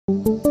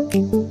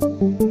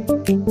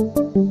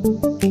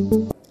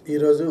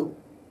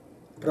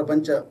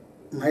ప్రపంచ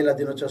మహిళా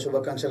దినోత్సవ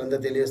శుభాకాంక్షలు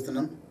అందరూ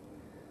తెలియజేస్తున్నాం.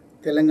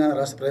 తెలంగాణ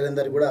రాష్ట్ర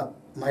ప్రజలందరికీ కూడా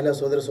మహిళా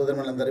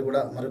సోదరులందరికీ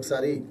కూడా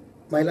మరొకసారి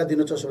మహిళా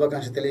దినోత్సవ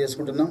శుభాకాంక్షలు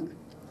తెలియజేసుకుంటున్నాం.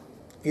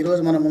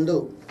 ఈరోజు మన ముందు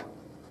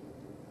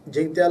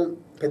జగిత్యాల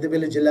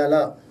పెద్దపల్లి జిల్లాల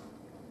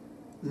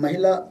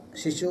మహిళా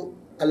శిశు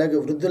అలాగే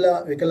వృద్ధుల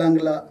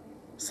వికలాంగుల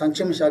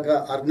సంక్షేమ శాఖ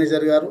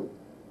ఆర్గనైజర్ గారు,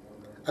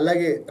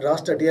 అలాగే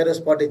రాష్ట్ర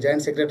టీఆర్ఎస్ పార్టీ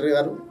జాయింట్ సెక్రటరీ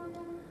గారు,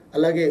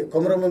 అలాగే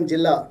కొమరంభీం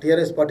జిల్లా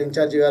టీఆర్ఎస్ పార్టీ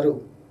ఇన్ఛార్జి గారు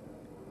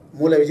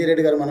మూల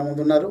విజయరెడ్డి గారు మన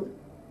ముందున్నారు.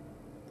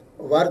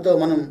 వారితో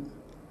మనం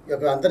ఈ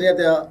యొక్క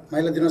అంతర్జాతీయ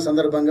మహిళా దినోత్సవం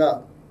సందర్భంగా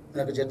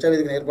మనకు చర్చా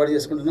వేదికను ఏర్పాటు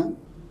చేసుకుంటున్నాం.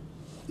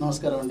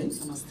 నమస్కారం అండి.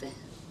 నమస్తే.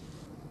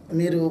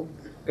 మీరు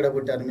ఇక్కడ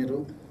పుట్టారు, మీరు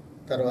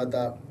తర్వాత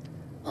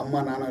అమ్మ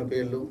నాన్నల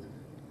పేర్లు,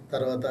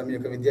 తర్వాత మీ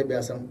యొక్క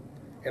విద్యాభ్యాసం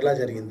ఎలా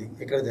జరిగింది,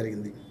 ఎక్కడ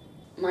జరిగింది?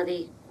 మాది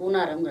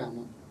కూనారం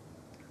గ్రామం,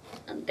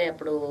 అంటే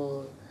అప్పుడు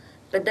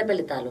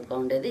పెద్దపల్లి తాలూకా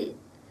ఉండేది,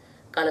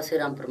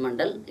 కాళశ్రీరాంపూర్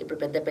మండల్, ఇప్పుడు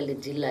పెద్దపల్లి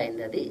జిల్లా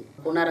అయింది. అది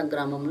కూనారం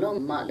గ్రామంలో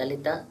మా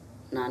లలిత,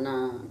 నాన్న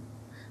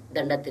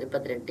దండ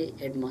తిరుపతి రెడ్డి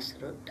హెడ్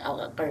మాస్టర్,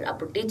 అక్కడ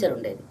అప్పుడు టీచర్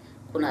ఉండేది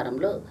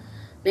కూనారంలో.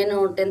 నేను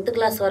 10th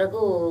క్లాస్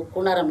వరకు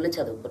కూనారంలో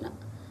చదువుకున్నా,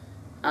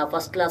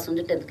 ఫస్ట్ క్లాస్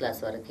నుంచి 10th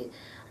క్లాస్ వరకు.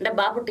 అంటే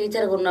బాబు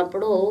టీచర్గా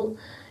ఉన్నప్పుడు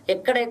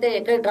ఎక్కడ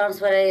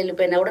ట్రాన్స్ఫర్ అయ్యి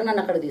వెళ్ళిపోయినా కూడా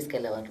నన్ను అక్కడ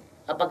తీసుకెళ్ళేవారు.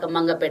 ఆ పక్క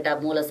మంగపేట,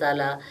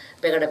 మూలసాల,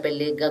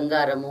 పెగడపల్లి,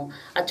 గంగారము,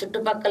 ఆ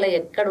చుట్టుపక్కల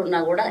ఎక్కడున్నా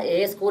కూడా ఏ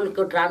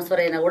స్కూల్కి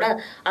ట్రాన్స్ఫర్ అయినా కూడా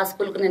ఆ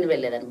స్కూల్కి నేను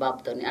వెళ్ళేదాన్ని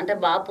బాబుతోని. అంటే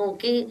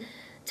బాపుకి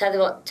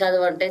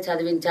చదువు అంటే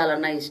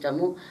చదివించాలన్న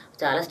ఇష్టము,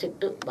 చాలా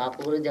స్ట్రిక్ట్. బాపు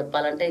గురించి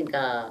చెప్పాలంటే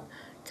ఇంకా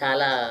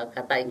చాలా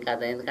కథ, ఇంకా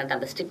ఎందుకంటే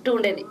అంత స్ట్రిక్ట్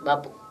ఉండేది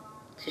బాపు.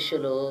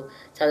 శిష్యులు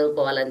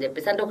చదువుకోవాలని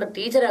చెప్పేసి, అంటే ఒక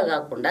టీచరే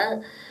కాకుండా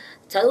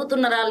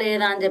చదువుతున్నారా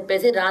లేదా అని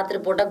చెప్పేసి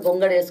రాత్రిపూట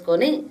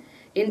గొంగడేసుకొని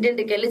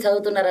ఇంటింటికి వెళ్ళి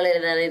చదువుతున్నారా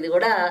లేదా అనేది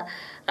కూడా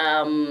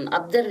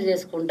అబ్జర్వ్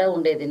చేసుకుంటూ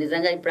ఉండేది.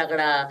 నిజంగా ఇప్పుడు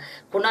అక్కడ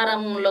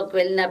కునారంలోకి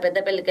వెళ్ళిన,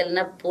 పెద్దపల్లికి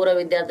వెళ్ళిన పూర్వ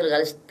విద్యార్థులు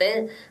కలిస్తే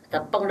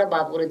తప్పకుండా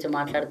బాపు గురించి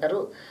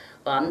మాట్లాడతారు.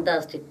 అంత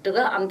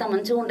స్ట్రిక్ట్గా అంత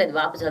మంచిగా ఉండేది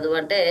బాపు చదువు,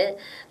 అంటే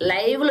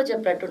లైవ్లో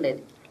చెప్పినట్టు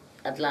ఉండేది.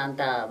 అట్లా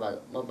అంతా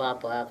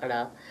బాపు అక్కడ.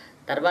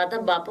 తర్వాత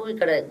బాపు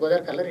ఇక్కడ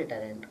గోదావరిలో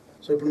రిటైర్ అయ్యారు.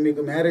 సో ఇప్పుడు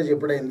మీకు మ్యారేజ్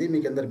ఎప్పుడైంది,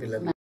 మీకు ఎందరు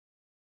పిల్లలు?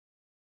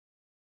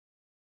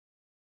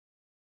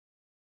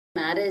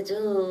 మ్యారేజ్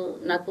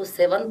నాకు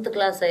 7th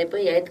క్లాస్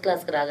అయిపోయి 8th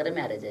క్లాస్కి రాగానే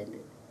మ్యారేజ్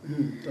అయింది.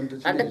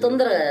 అంటే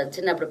తొందరగా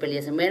చిన్నప్పుడు పెళ్లి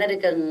చేసాం.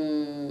 మేనరికం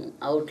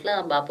అవుట్లో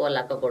బాపు వాళ్ళ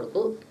అక్క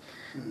కొడుకు,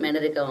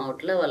 మేనరికం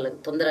అవుట్లో వాళ్ళకి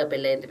తొందరగా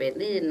పెళ్ళి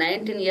అయిపోయింది.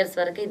 19 years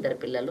వరకు 2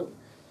 పిల్లలు,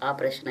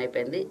 ఆపరేషన్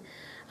అయిపోయింది.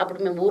 అప్పుడు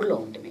మేము ఊర్లో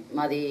ఉంటుంది,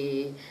 మాది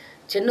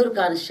చెన్నూరు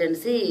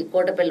కాన్స్టిట్యున్సీ,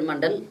 కోటపల్లి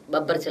మండల్,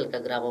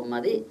 బబ్బర్చిలక గ్రామం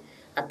మాది.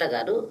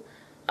 అత్తగారు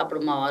అప్పుడు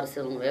మా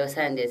వారసు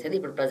వ్యవసాయం చేసేది.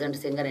 ఇప్పుడు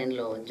ప్రజెంట్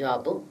సింగరేణిలో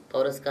జాబు,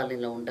 పౌరస్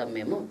కాలనీలో ఉంటాం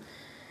మేము.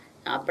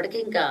 అప్పటికి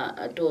ఇంకా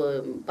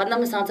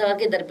 19 సంవత్సరాల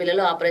వరకు 2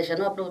 పిల్లలు,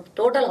 ఆపరేషన్. అప్పుడు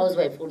టోటల్ హౌస్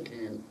వైఫ్ ఉంటుంది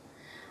నేను.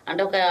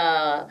 అంటే ఒక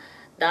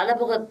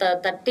దాదాపు ఒక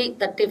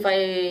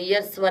 30-35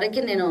 years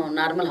వరకు నేను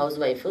నార్మల్ హౌస్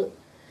వైఫ్.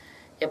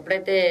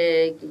 ఎప్పుడైతే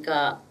ఇంకా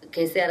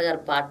కేసీఆర్ గారు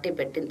పార్టీ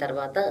పెట్టిన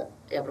తర్వాత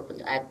అప్పుడు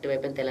కొంచెం యాక్టివ్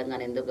అయిపోయింది.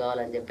 తెలంగాణ ఎందుకు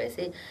కావాలని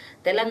చెప్పేసి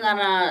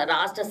తెలంగాణ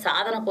రాష్ట్ర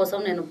సాధన కోసం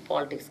నేను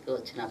పాలిటిక్స్కి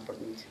వచ్చినప్పటి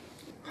నుంచి.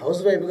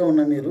 హౌస్ వైఫ్గా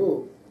ఉన్న మీరు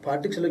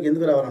పాలిటిక్స్లోకి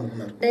ఎందుకు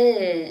రావాలనుకున్నారు? అంటే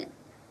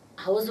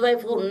హౌస్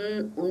వైఫ్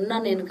ఉన్నా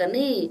నేను,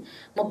 కానీ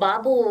మా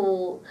బాబు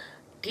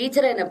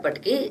టీచర్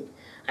అయినప్పటికీ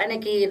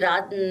ఆయనకి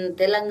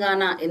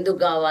తెలంగాణ ఎందుకు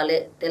కావాలి,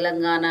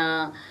 తెలంగాణ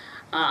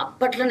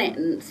అప్పట్లోనే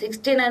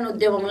 69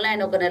 ఉద్యమంలో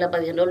ఆయన ఒక నెల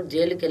 15 రోజులు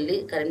జైలుకి వెళ్ళి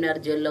కరీంనగర్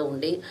జైల్లో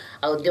ఉండి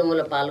ఆ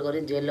ఉద్యమంలో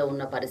పాల్గొని జైల్లో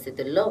ఉన్న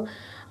పరిస్థితుల్లో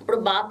అప్పుడు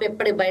బాపు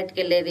ఎప్పటికి బయటకు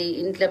వెళ్ళేది,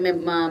 ఇంట్లో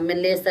మేము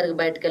లేసరికి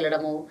బయటకు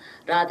వెళ్ళడము,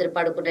 రాత్రి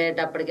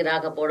పడుకునేటప్పటికి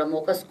రాకపోవడము,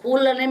 ఒక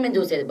స్కూల్లోనే మేము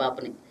చూసేది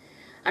బాపుని.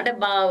 అంటే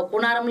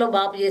కునారంలో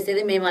బాపు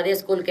చేసేది, మేము అదే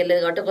స్కూల్కి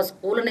వెళ్ళేది కాబట్టి ఒక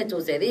స్కూల్నే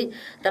చూసేది.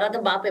 తర్వాత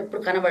బాపు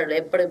ఎప్పుడు కనబడడు,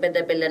 ఎప్పుడు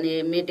పెద్దపల్లని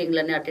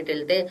మీటింగ్లని అటు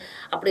వెళ్తే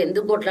అప్పుడు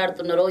ఎందుకు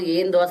కొట్లాడుతున్నారో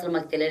ఏందో అసలు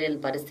మాకు తెలియలేని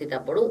పరిస్థితి.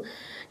 అప్పుడు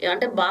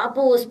అంటే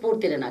బాపు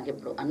స్ఫూర్తినే నాకు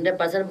ఇప్పుడు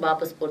 100%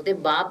 బాపు స్ఫూర్తి.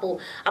 బాపు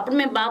అప్పుడు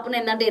మేము బాపుని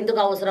ఏంటంటే ఎందుకు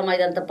అవసరం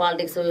ఇదంతా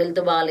పాలిటిక్స్,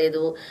 హెల్త్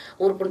బాగాలేదు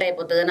ఊరుకుంటే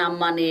అయిపోతుంది అని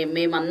అమ్మని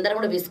మేమందరం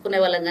కూడా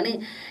విసుకునే వాళ్ళం. కానీ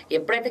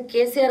ఎప్పుడైతే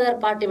కేసీఆర్ గారు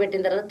పార్టీ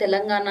పెట్టిన తర్వాత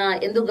తెలంగాణ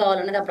ఎందుకు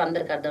కావాలనేది అప్పుడు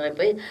అందరికీ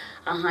అర్థమైపోయి,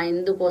 ఆహా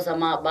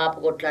ఇందుకోసమా బాపు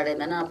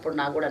కొట్లాడేదని అప్పుడు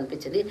నాకు కూడా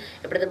అనిపించింది.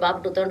 ఎప్పుడైతే బాపు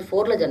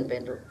 2004లో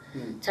చనిపోయినారు,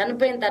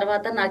 చనిపోయిన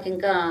తర్వాత నాకు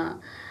ఇంకా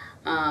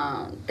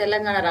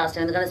తెలంగాణ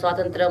రాష్ట్రం, ఎందుకంటే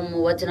స్వాతంత్రం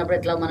వచ్చినప్పుడు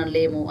ఎట్లా మనం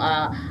లేము,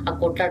 ఆ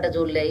కొట్లాట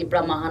చూడలే. ఇప్పుడు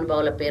ఆ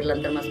మహానుభావుల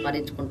పేర్లంతా మనం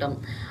స్మరించుకుంటాం,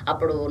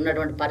 అప్పుడు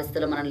ఉన్నటువంటి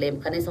పరిస్థితుల్లో మనం లేము.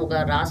 కనీసం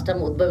ఒక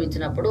రాష్ట్రం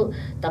ఉద్భవించినప్పుడు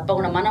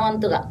తప్పకుండా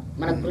మనవంతుగా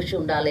మన కృషి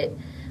ఉండాలి,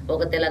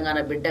 ఒక తెలంగాణ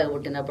బిడ్డగా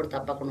పుట్టినప్పుడు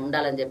తప్పకుండా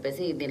ఉండాలని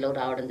చెప్పేసి దీనిలో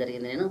రావడం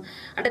జరిగింది నేను.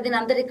 అంటే దీని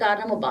అందరికీ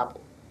కారణము బాపు.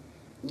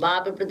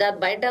 ఇప్పుడు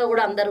బయట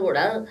కూడా అందరు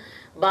కూడా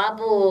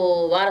బాపు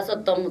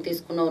వారసత్వం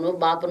తీసుకున్నావు, నువ్వు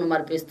బాపును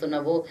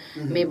మర్పిస్తున్నావు,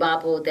 మీ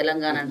బాపు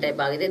తెలంగాణ అంటే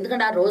బాగా.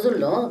 ఎందుకంటే ఆ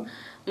రోజుల్లో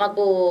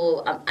మాకు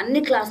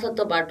అన్ని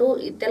క్లాసులతో పాటు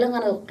ఈ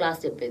తెలంగాణ ఒక క్లాస్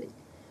చెప్పేది,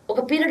 ఒక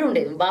పీరియడ్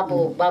ఉండేది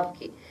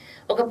బాపుకి,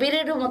 ఒక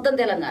పీరియడ్ మొత్తం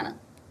తెలంగాణ.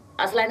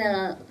 అసలు ఆయన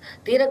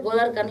తీర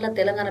గోదావరి కండ్ల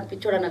తెలంగాణ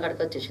పిచ్చోడు అన్న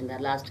కాడికి వచ్చేసింది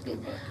లాస్ట్కి,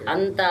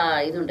 అంత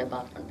ఇది ఉండే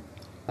బాపు.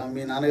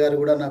 మీ నాన్నగారు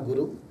కూడా నా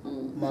గురు,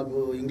 మాకు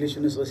ఇంగ్లీష్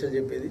సోషల్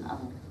చెప్పేది.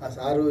 ఆ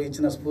సారు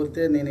ఇచ్చిన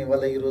స్ఫూర్తే నేను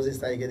ఇవాళ ఈ రోజు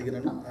స్థాయికి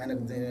ఎదిగినాను.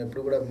 ఆయనకు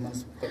ఎప్పుడు కూడా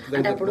మనసు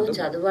అంటే అప్పుడు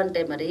చదువు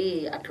అంటే మరి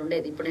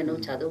అట్లుండేది. ఇప్పుడు నేను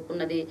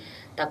చదువుకున్నది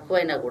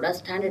తక్కువైనా కూడా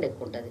స్టాండర్డ్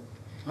ఎక్కువ ఉంటుంది.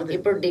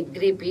 ఇప్పుడు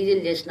డిగ్రీ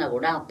పీజీలు చేసినా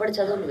కూడా అప్పటి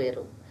చదువులు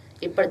వేరు,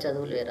 ఇప్పటి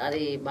చదువులు వేరు.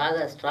 అది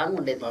బాగా స్ట్రాంగ్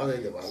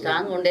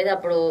ఉండేది.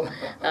 అప్పుడు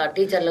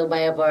టీచర్లకు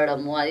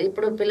భయపడము. అది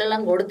ఇప్పుడు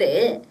పిల్లలను కొడితే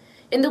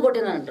ఎందుకు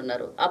కొట్టిన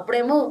అంటున్నారు.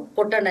 అప్పుడేమో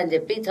కొట్టండి అని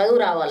చెప్పి చదువు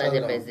రావాలని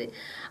చెప్పేసి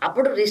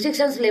అప్పుడు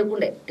రిస్ట్రిక్షన్స్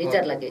లేకుండే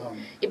టీచర్లకి.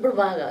 ఇప్పుడు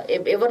బాగా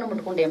ఎవరిని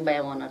ముట్టుకుంటే ఏం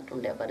భయం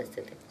అన్నట్టుండే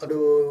పరిస్థితి.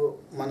 అప్పుడు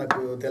మనకు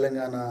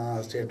తెలంగాణ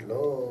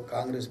స్టేట్లో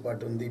కాంగ్రెస్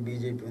పార్టీ ఉంది,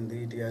 బీజేపీ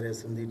ఉంది,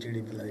 టీఆర్ఎస్ ఉంది,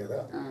 టీడీపీ ఉంది కదా.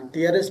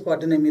 టీఆర్ఎస్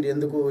పార్టీని మీరు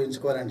ఎందుకు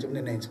ఎంచుకోవాలని చెప్పి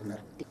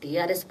నిర్ణయించుకున్నారు?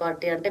 టీఆర్ఎస్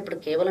పార్టీ అంటే ఇప్పుడు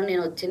కేవలం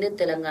నేను వచ్చింది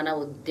తెలంగాణ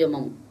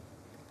ఉద్యమం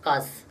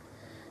కాస్,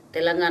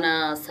 తెలంగాణ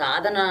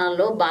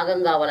సాధనలో భాగం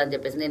కావాలని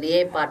చెప్పేసి. నేను ఏ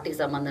పార్టీకి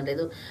సంబంధం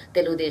లేదు,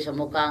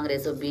 తెలుగుదేశము,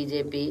 కాంగ్రెస్,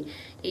 బీజేపీ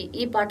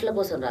ఈ పార్టీల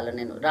కోసం రాలేదు,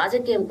 నేను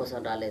రాజకీయం కోసం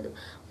రాలేదు.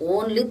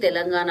 ఓన్లీ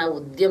తెలంగాణ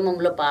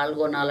ఉద్యమంలో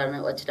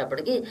పాల్గొనాలని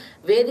వచ్చేటప్పటికి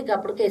వేదిక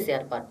అప్పుడు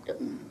కేసీఆర్ పార్టీ,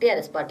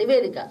 టీఆర్ఎస్ పార్టీ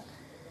వేదిక.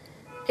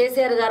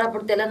 కేసీఆర్ గారు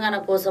అప్పుడు తెలంగాణ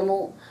కోసము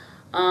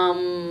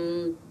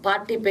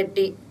పార్టీ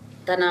పెట్టి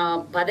తన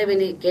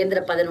పదవిని, కేంద్ర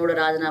పదవిని కూడా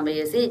రాజీనామా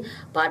చేసి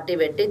పార్టీ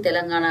పెట్టి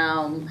తెలంగాణ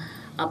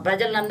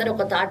ప్రజలందరూ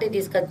ఒక తాటి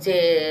తీసుకొచ్చే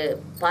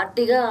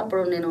పార్టీగా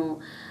అప్పుడు నేను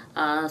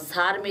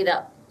సార్ మీద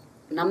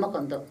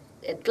నమ్మకంతో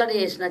ఎట్లా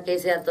చేసిన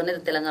కేసీఆర్తోనే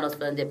తెలంగాణ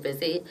వస్తుందని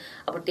చెప్పేసి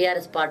అప్పుడు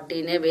టీఆర్ఎస్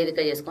పార్టీనే వేదిక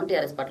చేసుకొని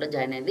టీఆర్ఎస్ పార్టీలో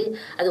జాయిన్ అయింది.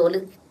 అది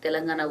ఓన్లీ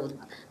తెలంగాణ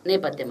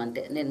నేపథ్యం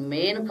అంతే. నేను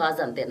మెయిన్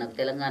కాజ్ అంతే, నాకు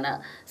తెలంగాణ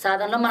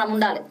సాధనలో మనం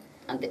ఉండాలి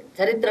అంతే,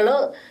 చరిత్రలో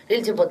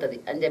నిలిచిపోతుంది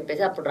అని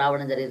చెప్పేసి అప్పుడు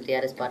రావడం జరిగింది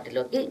టీఆర్ఎస్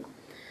పార్టీలోకి.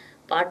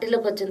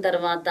 పార్టీలోకి వచ్చిన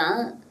తర్వాత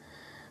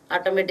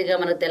ఆటోమేటిక్గా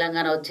మనకు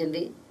తెలంగాణ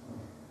వచ్చింది.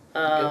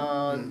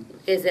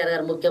 కేసీఆర్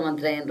గారు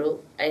ముఖ్యమంత్రి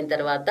అయిన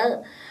తర్వాత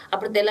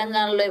అప్పుడు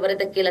తెలంగాణలో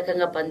ఎవరైతే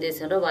కీలకంగా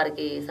పనిచేసినారో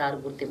వారికి సార్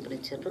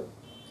గుర్తింపునిచ్చారు.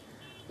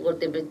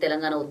 గుర్తింపు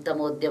తెలంగాణ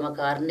ఉత్తమ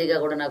ఉద్యమకారిణిగా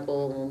కూడా నాకు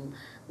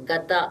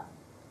గత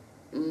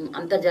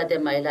అంతర్జాతీయ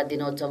మహిళా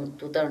దినోత్సవం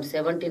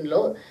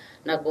 2017లో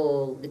నాకు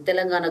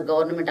తెలంగాణ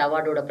గవర్నమెంట్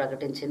అవార్డు కూడా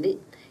ప్రకటించింది.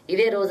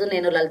 ఇదే రోజు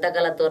నేను లలిత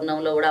కళా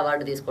తోరణంలో కూడా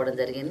అవార్డు తీసుకోవడం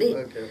జరిగింది.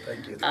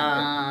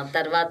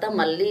 తర్వాత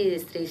మళ్ళీ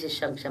స్త్రీ శిశు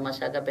సంక్షేమ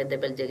శాఖ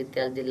పెద్దపల్లి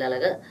జగిత్యాల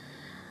జిల్లాలుగా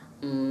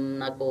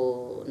నాకు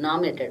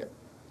నామినేటెడ్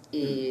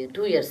ఈ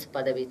 2 years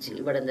పదవి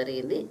ఇవ్వడం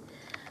జరిగింది.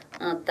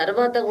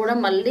 తర్వాత కూడా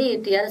మళ్ళీ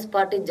టీఆర్ఎస్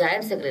పార్టీ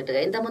జాయింట్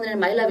సెక్రటరీగా, ఇంతకుముందు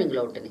నేను మహిళా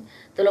వింగ్లో ఉంటుంది,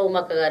 తుల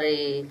ఉమ్మక్క గారి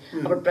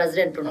అప్పుడు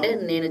ప్రెసిడెంట్ ఉంటే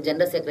నేను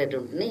జనరల్ సెక్రటరీ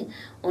ఉంటుంది.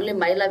 ఓన్లీ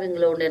మహిళా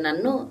వింగ్లో ఉండే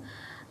నన్ను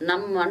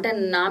అంటే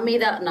నా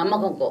మీద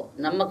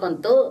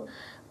నమ్మకంతో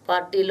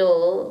పార్టీలో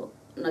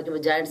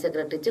నాకు జాయింట్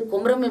సెక్రటరీ ఇచ్చి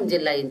కుమ్రంభీం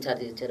జిల్లా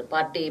ఇన్ఛార్జ్ ఇచ్చారు,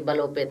 పార్టీ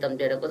బలోపేతం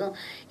చేయడం కోసం.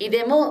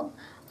 ఇదేమో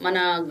మన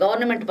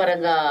గవర్నమెంట్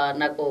పరంగా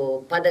నాకు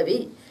పదవి,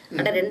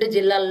 అంటే 2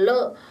 జిల్లాల్లో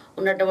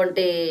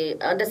ఉన్నటువంటి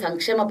అంటే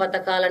సంక్షేమ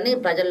పథకాలని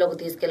ప్రజల్లోకి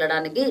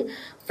తీసుకెళ్ళడానికి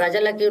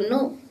ప్రజలకి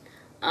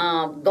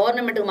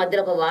గవర్నమెంట్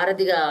మధ్యలో ఒక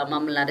వారధిగా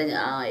మమ్మల్ని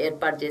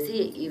ఏర్పాటు చేసి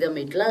ఇదేమో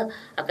ఇట్లా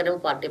అక్కడేమో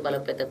పార్టీ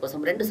బలోపేతం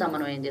కోసం 2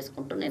 సమన్వయం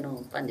చేసుకుంటూ నేను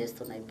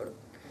పనిచేస్తున్నా ఇప్పుడు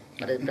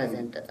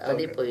ప్రజెంట్.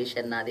 అది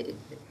పొజిషన్ నాది.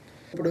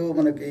 ఇప్పుడు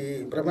మనకి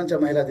ప్రపంచ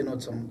మహిళా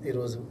దినోత్సవం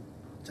ఈరోజు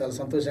చాలా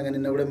సంతోషంగా,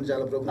 నిన్న కూడా మీరు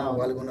చాలా ప్రోగ్రామ్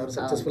పాల్గొన్నారు,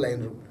 సక్సెస్ఫుల్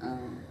అయినరు.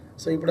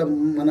 సో ఇప్పుడు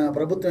మన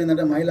ప్రభుత్వం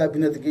ఏంటంటే మహిళా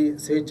అభ్యున్నతికి,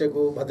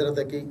 స్వేచ్ఛకు,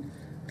 భద్రతకి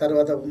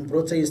తర్వాత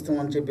ప్రోత్సహిస్తాం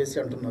అని చెప్పేసి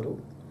అంటున్నారు.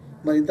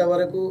 మరి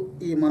ఇంతవరకు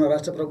ఈ మన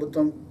రాష్ట్ర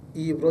ప్రభుత్వం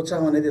ఈ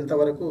ప్రోత్సాహం అనేది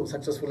ఎంతవరకు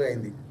సక్సెస్ఫుల్గా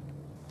అయింది?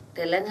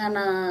 తెలంగాణ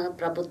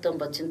ప్రభుత్వం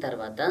వచ్చిన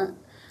తర్వాత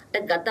అంటే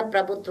గత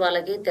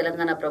ప్రభుత్వాలకి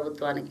తెలంగాణ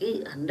ప్రభుత్వానికి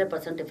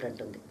 100%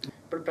 డిఫరెంట్ ఉంది.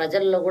 ఇప్పుడు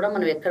ప్రజల్లో కూడా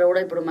మనం ఎక్కడ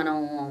కూడా ఇప్పుడు మనం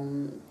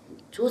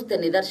చూస్తే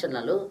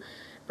నిదర్శనాలు,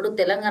 ఇప్పుడు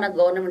తెలంగాణ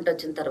గవర్నమెంట్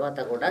వచ్చిన తర్వాత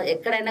కూడా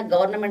ఎక్కడైనా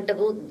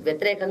గవర్నమెంట్కు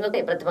వ్యతిరేకంగా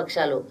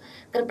ప్రతిపక్షాలు,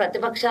 కానీ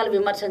ప్రతిపక్షాలు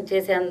విమర్శన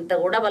చేసేంత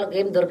కూడా వాళ్ళకి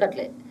ఏం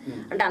దొరకట్లేదు.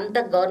 అంటే అంత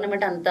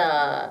గవర్నమెంట్ అంత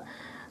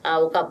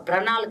ఒక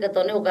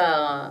ప్రణాళికతోని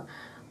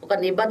ఒక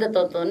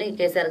నిబద్ధతతోని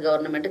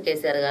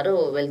కేసీఆర్ గారు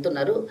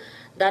వెళ్తున్నారు.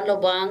 దానిలో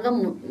భాగంగా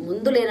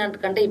ముందు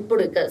లేనట్టుకంటే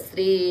ఇప్పుడు ఇక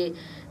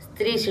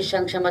స్త్రీ శిశు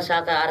సంక్షేమ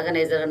శాఖ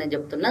ఆర్గనైజర్గా నేను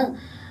చెప్తున్నా,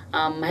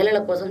 మహిళల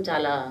కోసం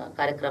చాలా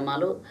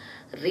కార్యక్రమాలు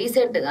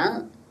రీసెంట్గా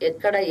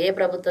ఎక్కడ ఏ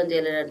ప్రభుత్వం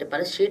చేయలేనటువంటి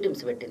పని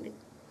టీమ్స్ పెట్టింది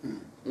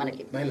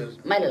మనకి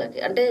మహిళలకి.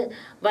 అంటే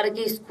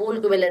వారికి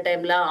స్కూల్కి వెళ్ళే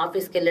టైంలో,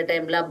 ఆఫీస్కి వెళ్ళే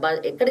టైంలో,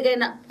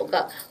 ఎక్కడికైనా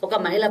ఒక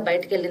మహిళ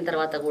బయటకు వెళ్ళిన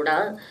తర్వాత కూడా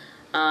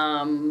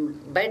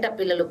బయట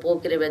పిల్లలు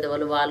పోకిరి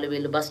వెధవలు వాళ్ళు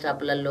వీళ్ళు బస్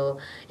స్టాప్లలో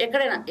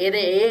ఎక్కడైనా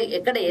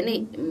ఎక్కడ ఎనీ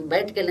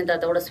బయటకు వెళ్ళిన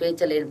తర్వాత కూడా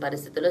స్వేచ్ఛ లేని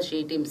పరిస్థితుల్లో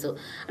టీమ్స్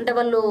అంటే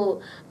వాళ్ళు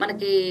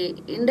మనకి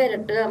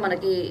ఇండైరెక్ట్గా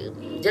మనకి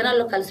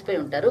జనాల్లో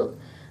కలిసిపోయి ఉంటారు.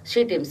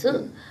 టీమ్స్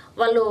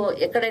వాళ్ళు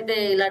ఎక్కడైతే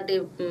ఇలాంటి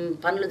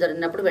పనులు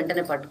జరిగినప్పుడు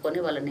వెంటనే పట్టుకొని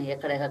వాళ్ళని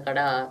ఎక్కడెక్కడ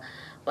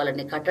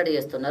వాళ్ళని కట్టడి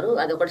చేస్తున్నారు.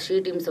 అదొకటి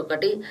టీమ్స్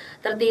ఒకటి.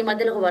 తర్వాత ఈ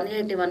మధ్యలో ఒక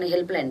 181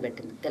 హెల్ప్ లైన్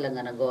పెట్టింది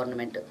తెలంగాణ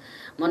గవర్నమెంట్.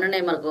 మొన్ననే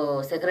మనకు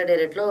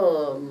సెక్రటేరియట్లో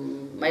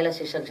మహిళా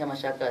శిశు సంక్షేమ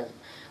శాఖ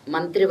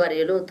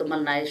మంత్రివర్యులు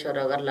తుమ్మల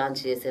నాగేశ్వరరావు గారు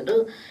లాంచ్ చేశారు.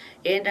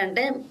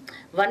 ఏంటంటే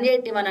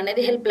 181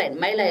 అనేది హెల్ప్ లైన్,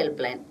 మహిళా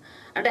హెల్ప్ లైన్.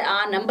 అంటే ఆ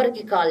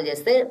నెంబర్కి కాల్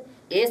చేస్తే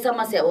ఏ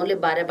సమస్య ఓన్లీ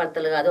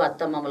భార్యాభర్తలు కాదు,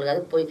 అత్తమామలు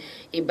కాదు, పోయి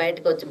ఈ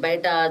బయటకు వచ్చి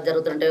బయట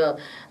జరుగుతుంటే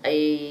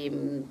ఈ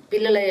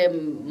పిల్లల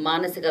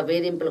మానసిక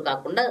వేధింపులు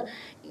కాకుండా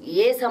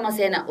ఏ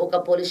సమస్య అయినా ఒక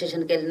పోలీస్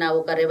స్టేషన్కి వెళ్ళినా,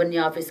 ఒక రెవెన్యూ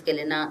ఆఫీస్కి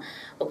వెళ్ళినా,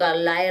 ఒక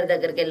లాయర్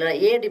దగ్గరికి వెళ్ళినా,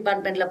 ఏ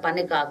డిపార్ట్మెంట్లో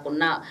పని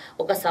కాకుండా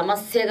ఒక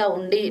సమస్యగా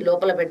ఉండి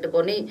లోపల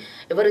పెట్టుకొని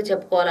ఎవరు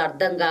చెప్పుకోవాలో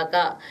అర్థం కాక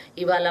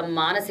ఇవాళ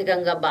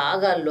మానసికంగా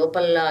బాగా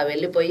లోపల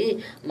వెళ్ళిపోయి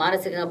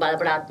మానసికంగా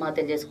బాధపడి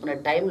ఆత్మహత్య చేసుకునే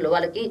టైంలో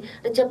వాళ్ళకి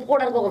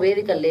చెప్పుకోవడానికి ఒక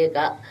వేదిక లేక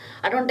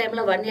అటువంటి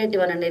టైంలో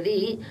 181 అనేది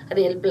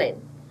అది హెల్ప్ లైన్,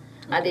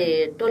 అది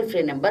toll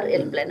free number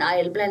help line. ఆ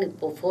హెల్ప్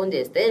లైన్కి ఫోన్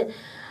చేస్తే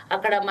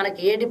అక్కడ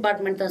మనకి ఏ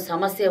డిపార్ట్మెంట్తో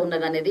సమస్య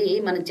ఉన్నదనేది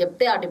మనం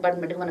చెప్తే ఆ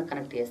డిపార్ట్మెంట్కి మనకు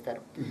కనెక్ట్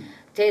చేస్తారు.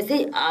 చేసి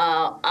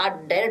ఆ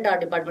డైరెక్ట్ ఆ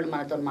డిపార్ట్మెంట్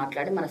మనతో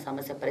మాట్లాడి మన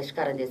సమస్య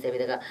పరిష్కారం చేసే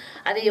విధంగా.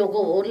 అది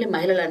ఓన్లీ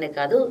మహిళలనే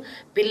కాదు,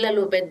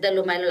 పిల్లలు,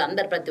 పెద్దలు, మహిళలు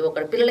అందరు ప్రతి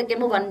ఒక్కరు.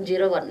 పిల్లలకేమో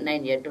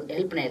 10198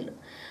 హెల్ప్ లైన్లు,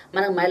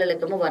 మనకు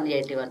మహిళలకేమో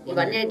 181. ఈ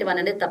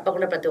 181 అనేది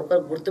తప్పకుండా ప్రతి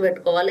ఒక్కరు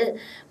గుర్తుపెట్టుకోవాలి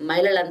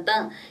మహిళలంతా.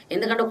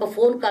 ఎందుకంటే ఒక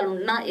ఫోన్ కాల్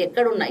ఉన్నా,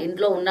 ఎక్కడున్నా,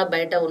 ఇంట్లో ఉన్నా,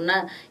 బయట ఉన్నా,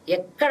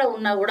 ఎక్కడ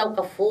ఉన్నా కూడా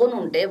ఒక ఫోన్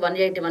ఉంటే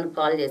 181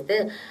 కాల్ చేస్తే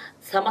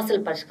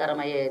సమస్యలు పరిష్కారం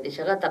అయ్యే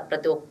దిశగా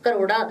ప్రతి ఒక్కరు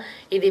కూడా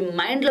ఇది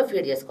మైండ్లో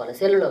ఫీడ్ చేసుకోవాలి,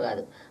 సెల్లులో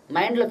కాదు,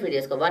 మైండ్లో ఫీడ్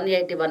చేసుకోవాలి.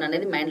 181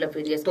 అనేది మైండ్లో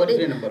ఫీడ్ చేసుకోవాలి.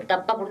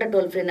 తప్పకుండా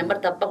టోల్ ఫ్రీ నెంబర్.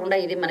 తప్పకుండా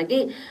ఇది మనకి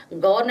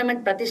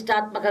గవర్నమెంట్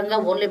ప్రతిష్టాత్మకంగా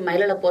ఓన్లీ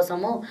మహిళల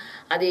కోసము.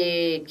 అది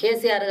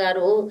కేసీఆర్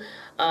గారు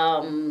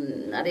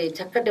అది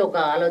చక్కటి ఒక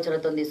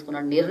ఆలోచనతో తీసుకున్న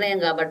నిర్ణయం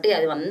కాబట్టి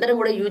అది అందరం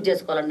కూడా యూజ్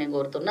చేసుకోవాలని నేను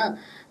కోరుతున్నా.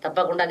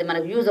 తప్పకుండా అది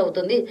మనకు యూజ్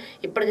అవుతుంది.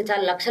 ఇప్పటికి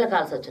చాలా లక్షల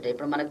కాల్స్ వచ్చినాయి.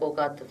 ఇప్పుడు మనకు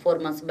ఒక 4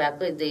 months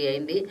బ్యాక్ ఇది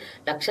అయింది,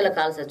 లక్షల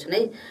కాల్స్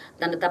వచ్చినాయి.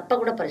 దాన్ని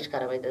తప్పకుండా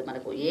పరిష్కారం అవుతుంది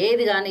మనకు.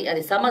 ఏది కానీ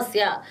అది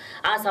సమస్య,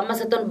 ఆ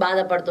సమస్యతో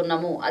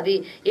బాధపడుతున్నాము, అది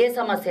ఏ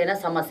సమస్య అయినా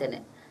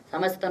సమస్యనే,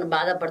 సమస్యతో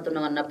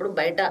బాధపడుతున్నాం అన్నప్పుడు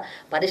బయట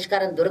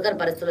పరిష్కారం దొరకని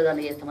పరిస్థితులు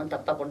దాన్ని చేస్తామని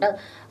తప్పకుండా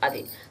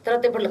అది.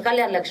 తర్వాత ఇప్పుడు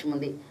కళ్యాణ లక్ష్మి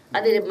ఉంది,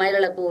 అది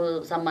మహిళలకు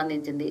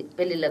సంబంధించింది,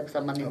 పెళ్లిళ్ళకు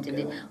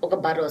సంబంధించింది. ఒక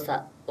భరోసా,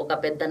 ఒక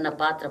పెద్దన్న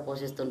పాత్ర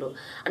పోషిస్తుండ్రు.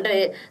 అంటే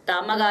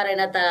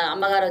అమ్మగారైనా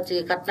అమ్మగారు వచ్చి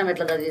కట్నం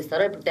ఎట్లా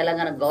చదివిస్తారో ఇప్పుడు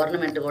తెలంగాణ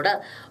గవర్నమెంట్ కూడా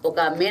ఒక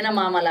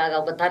మేనమామ లాగా,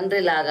 ఒక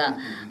తండ్రి లాగా,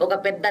 ఒక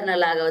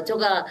పెద్దన్న లాగా వచ్చి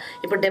ఒక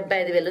ఇప్పుడు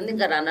 75,000 ఉంది,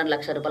 ఇంకా 2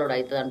 లక్షల రూపాయలు కూడా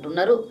అవుతుంది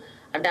అంటున్నారు.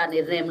 అంటే ఆ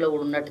నిర్ణయంలో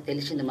కూడా ఉన్నట్టు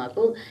తెలిసింది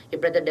మాకు.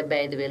 ఇప్పుడైతే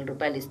 75,000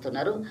 రూపాయలు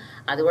ఇస్తున్నారు.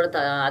 అది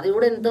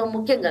కూడా ఎంతో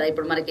ముఖ్యం కదా.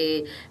 ఇప్పుడు మనకి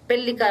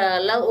పెళ్లి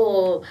కళ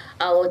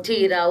ఓ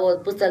చీర, ఓ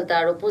పుస్తల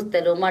తాడు,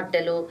 పుస్తలు,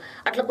 మట్టెలు,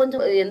 అట్లా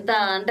కొంచెం ఎంత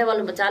అంటే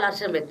వాళ్ళు చాలా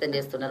హర్షం వ్యక్తం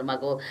చేస్తున్నారు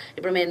మాకు.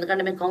 ఇప్పుడు మేము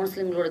ఎందుకంటే మేము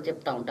కౌన్సిలింగ్ కూడా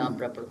చెప్తా ఉంటాం,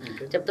 అప్పుడప్పుడు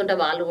చెప్తుంటే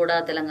వాళ్ళు కూడా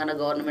తెలంగాణ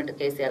గవర్నమెంట్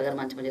కేసీఆర్ గారు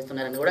మంచి పని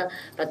చేస్తున్నారని కూడా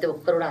ప్రతి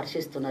ఒక్కరు కూడా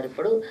హర్షిస్తున్నారు.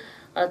 ఇప్పుడు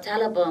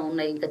చాలా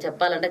ఉన్నాయి, ఇంకా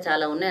చెప్పాలంటే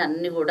చాలా ఉన్నాయి.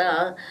 అన్నీ కూడా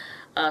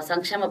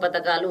సంక్షేమ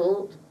పథకాలు,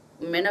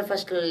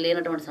 మేనిఫెస్టోలో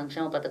లేనటువంటి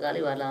సంక్షేమ పథకాలు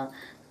ఇవాళ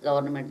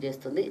గవర్నమెంట్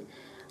చేస్తుంది.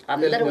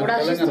 అందరూ కూడా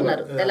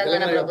ఆశిస్తున్నారు,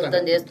 తెలంగాణ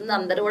ప్రభుత్వం చేస్తుంది.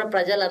 అందరూ కూడా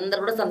ప్రజలందరూ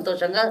కూడా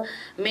సంతోషంగా,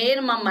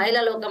 మెయిన్ మా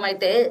మహిళా లోకం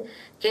అయితే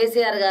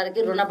కేసీఆర్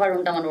గారికి రుణపడి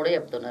ఉంటామని కూడా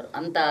చెప్తున్నారు.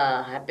 అంత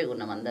హ్యాపీగా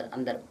ఉన్నాం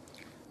అందరూ.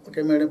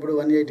 ఓకే మేడం, ఇప్పుడు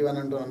 181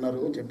 అంటూ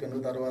అన్నారు,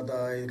 చెప్పినారు. తర్వాత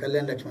ఇది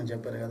కళ్యాణ లక్ష్మి అని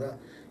చెప్పారు కదా,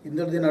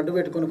 ఇందులో దీన్ని అడ్డు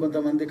పెట్టుకుని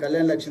కొంతమంది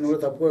కళ్యాణ లక్ష్మిని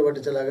కూడా తప్పుగా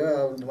పట్టించేలాగా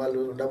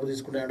వాళ్ళు డబ్బు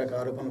తీసుకునే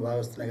ఆరోపణలు బాగా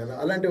వస్తున్నాయి కదా,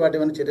 అలాంటి వాటి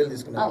ఏమైనా చర్యలు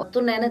తీసుకున్నారు?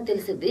 వస్తున్నాయనే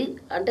తెలిసింది.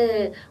 అంటే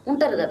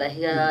ఉంటారు కదా,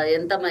 ఇక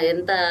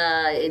ఎంత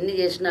ఎన్ని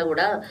చేసినా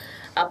కూడా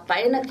ఆ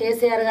పైన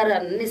కేసీఆర్ గారు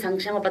అన్ని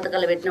సంక్షేమ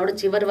పథకాలు పెట్టినప్పుడు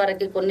చివరి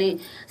వరకు కొన్ని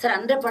సరే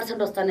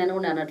 100% వస్తానని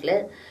కూడా అనట్లే.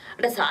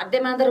 అంటే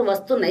సాధ్యమైనంత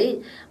వస్తున్నాయి.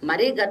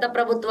 మరీ గత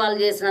ప్రభుత్వాలు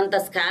చేసినంత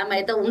స్కామ్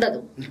అయితే ఉండదు.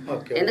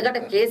 ఎందుకంటే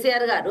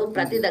కేసీఆర్ గారు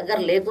ప్రతి దగ్గర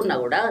లేకున్నా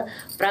కూడా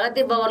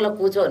ప్రగతి భవన్లో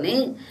కూర్చొని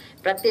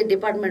ప్రతి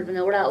డిపార్ట్మెంట్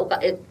మీద కూడా ఒక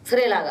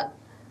ఎక్స్రే లాగా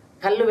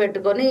కళ్ళు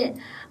పెట్టుకొని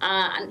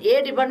ఏ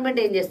డిపార్ట్మెంట్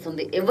ఏం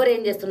చేస్తుంది, ఎవరు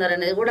ఏం చేస్తున్నారు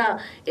అనేది కూడా.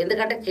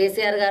 ఎందుకంటే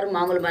కేసీఆర్ గారు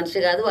మామూలు మనిషి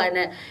కాదు, ఆయన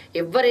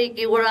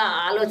ఎవరికి కూడా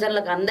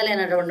ఆలోచనలకు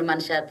అందలేనటువంటి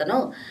మనిషి.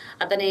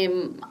 అతని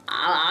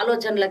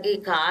ఆలోచనలకి,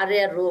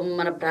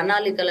 మన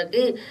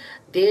ప్రణాళికలకి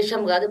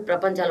దేశం కాదు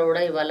ప్రపంచాలు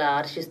కూడా ఇవాళ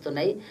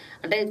హర్షిస్తున్నాయి.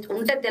 అంటే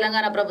ఉంటే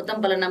తెలంగాణ ప్రభుత్వం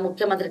పలానా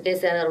ముఖ్యమంత్రి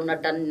కేసీఆర్ గారు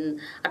ఉన్నట్టు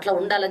అట్లా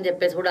ఉండాలని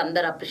చెప్పేసి కూడా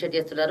అందరు అప్రిషియేట్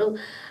చేస్తున్నారు.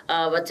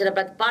 వచ్చిన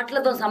ప్రతి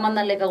పాటలతో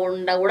సంబంధం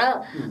లేకుండా కూడా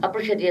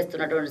అప్రిషియేట్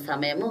చేస్తున్నటువంటి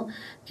సమయము.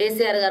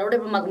 కేసీఆర్ గారు కూడా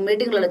ఇప్పుడు మాకు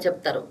మీటింగ్లలో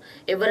చెప్తారు,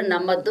 ఎవరిని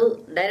నమ్మద్దు,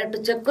 డైరెక్ట్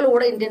చెక్కులు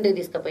కూడా ఇంటింటికి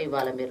తీసుకుపోయి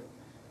ఇవ్వాలి, మీరు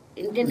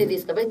ఇంటింటికి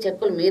తీసుకుపోయి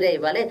చెక్కులు మీరే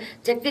ఇవ్వాలి.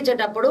 చెక్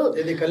ఇచ్చేటప్పుడు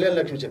కళ్యాణ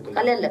లక్ష్మి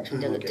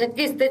చెక్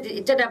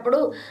ఇచ్చేటప్పుడు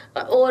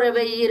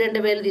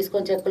 1,000-2,000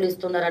 తీసుకొని చెక్కులు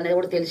ఇస్తున్నారు అనేది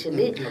కూడా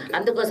తెలిసింది.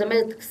 అందుకోసమే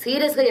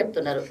సీరియస్ గా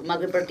చెప్తున్నారు.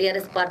 మాకు ఇప్పుడు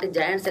టీఆర్ఎస్ పార్టీ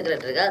జాయింట్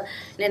సెక్రటరీగా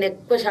నేను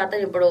ఎక్కువ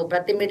శాతం ఇప్పుడు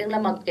ప్రతి మీటింగ్ లో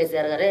మాకు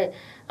కేసీఆర్ గారే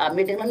ఆ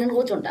మీటింగ్ లో నేను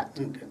కూర్చుంటా,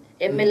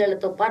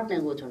 ఎమ్మెల్యేలతో పాటు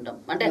నేను కూర్చుంటాం.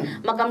 అంటే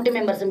మా కమిటీ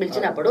మెంబర్స్ని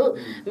పిలిచినప్పుడు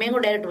మేము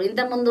డైరెక్ట్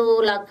ఇంతకుముందు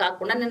లాగా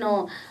కాకుండా నేను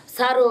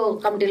సారు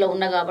కమిటీలో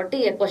ఉన్నా కాబట్టి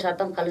ఎక్కువ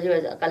శాతం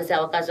కలిసే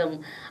అవకాశం,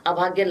 ఆ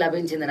భాగ్యం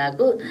లభించింది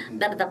నాకు.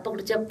 దాన్ని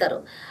తప్పకుండా చెప్తారు.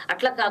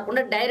 అట్లా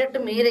కాకుండా డైరెక్ట్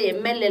మీరే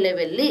ఎమ్మెల్యేలే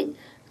వెళ్ళి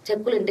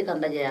చెక్కులు ఇంటికి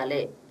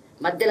అందజేయాలి,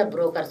 మధ్యలో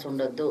బ్రోకర్స్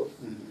ఉండొద్దు,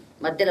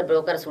 మధ్యలో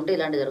బ్రోకర్స్ ఉంటే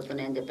ఇలాంటి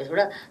జరుగుతున్నాయి అని చెప్పేసి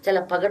కూడా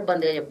చాలా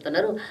పగడ్బందీగా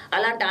చెప్తున్నారు.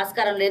 అలాంటి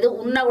ఆస్కారం లేదు.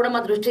 ఉన్నా కూడా మా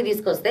దృష్టికి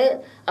తీసుకొస్తే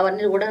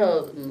అవన్నీ కూడా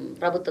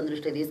ప్రభుత్వం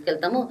దృష్టికి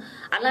తీసుకెళ్తాము.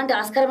 అలాంటి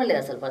ఆస్కారమే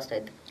లేదు అసలు. ఫస్ట్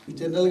అయితే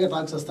జనరల్ గా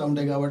టాక్స్ వస్తూ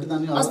ఉంటాయి కాబట్టి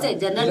వస్తాయి.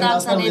 జనరల్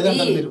టాక్స్ అనేది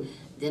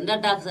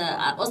జనరల్ టాక్స్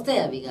వస్తాయి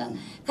అవి ఇక.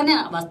 కానీ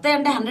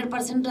వస్తాయంటే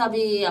 100%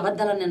 అవి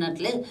అబద్ధాలు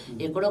అన్నట్లే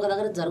ఎక్కడో ఒక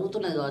దగ్గర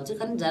జరుగుతున్నది కావచ్చు.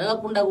 కానీ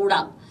జరగకుండా కూడా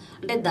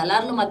అంటే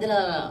దళారుల మధ్యలో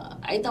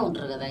అయితే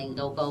ఉంటారు కదా.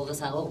 ఇంకా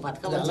ఒక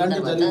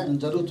పథకం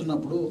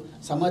జరుగుతున్నప్పుడు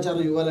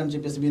సమాచారం ఇవ్వాలని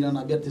చెప్పేసి మీరు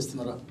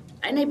అభ్యర్థిస్తున్నారా?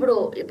 అయినా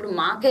ఇప్పుడు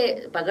మాకే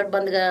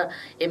పగడ్బందిగా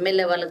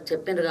ఎమ్మెల్యే వాళ్ళకి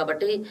చెప్పిండ్రు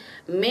కాబట్టి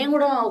మేము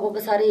కూడా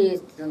ఒక్కొక్కసారి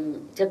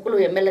చెక్కులు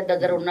ఎమ్మెల్యే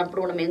దగ్గర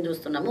ఉన్నప్పుడు కూడా మేము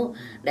చూస్తున్నాము.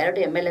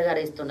 డైరెక్ట్ ఎమ్మెల్యే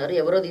గారు ఇస్తున్నారు,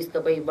 ఎవరో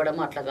తీసుకుపోయి ఇవ్వడం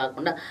అట్లా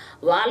కాకుండా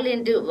వాళ్ళ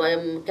ఇంటి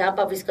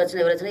క్యాంప్ ఆఫీస్కి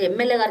వచ్చిన ఎవరు వచ్చినా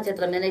ఎమ్మెల్యే గారి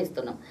చేతుల మీదనే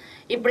ఇస్తున్నాం.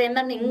 ఇప్పుడు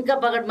ఏంటంటే ఇంకా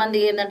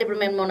పగడ్బంది ఏంటంటే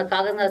ఇప్పుడు మేము మొన్న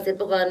కాగజ్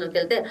సెప్పు కాగజ్కి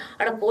వెళ్తే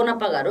అక్కడ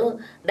కోనప్ప గారు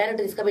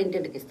డైరెక్ట్ తీసుకుపోయి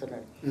ఇంటింటికి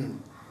ఇస్తున్నాడు.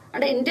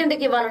 అంటే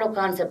ఇంటింటికి ఇవ్వాలని ఒక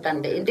కాన్సెప్ట్.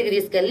 అంటే ఇంటికి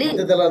తీసుకెళ్లి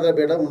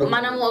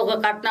మనం ఒక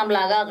కట్నం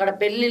లాగా అక్కడ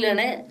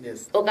పెళ్లిలోనే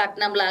ఒక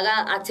కట్నం లాగా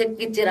ఆ చెక్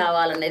ఇచ్చి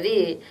రావాలనేది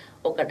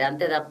ఒకటి,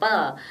 అంతే తప్ప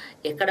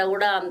ఎక్కడ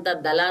కూడా అంత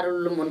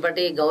దళారులు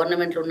మున్పటి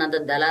గవర్నమెంట్లు ఉన్నంత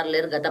దళారు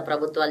లేరు. గత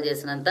ప్రభుత్వాలు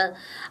చేసినంత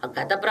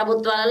గత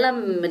ప్రభుత్వాలలో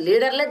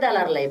లీడర్లే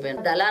దళారులు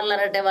అయిపోయారు. దళారులు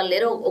అంటే వాళ్ళు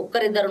లేరు,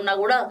 ఒక్కరిద్దరు ఉన్నా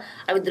కూడా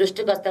అవి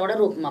దృష్టికి వస్తే కూడా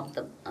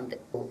రూపుమాపుతాం అంతే.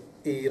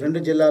 ఈ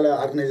 2 జిల్లాల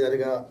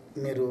ఆర్గనైజర్గా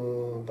మీరు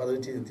పదవి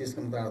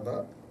తీసుకున్న తర్వాత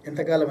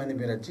ఎంతకాలం అయింది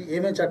మీరు వచ్చి?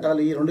 ఏమేమి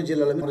చట్టాలు ఈ 2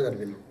 జిల్లాల మీద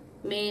జరిగింది?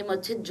 మేము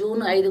వచ్చి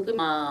జూన్ 5కి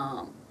మా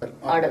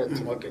ఆర్డర్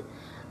వచ్చింది.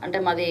 అంటే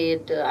మాది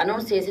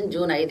అనౌన్స్ చేసిన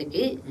జూన్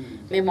 5కి,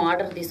 మేము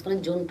ఆర్డర్ తీసుకుని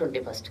జూన్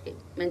 21కి.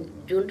 మేము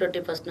జూన్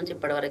 21 నుంచి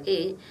ఇప్పటివరకు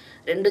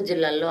 2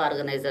 జిల్లాల్లో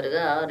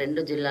ఆర్గనైజర్గా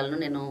 2 జిల్లాలను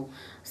నేను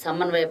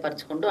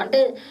సమన్వయపరుచుకుంటూ,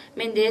 అంటే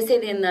మేము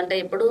చేసేది ఏంటంటే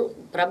ఇప్పుడు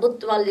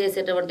ప్రభుత్వాలు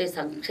చేసేటువంటి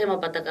సంక్షేమ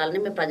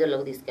పథకాలని మేము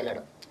ప్రజల్లోకి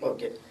తీసుకెళ్ళడం.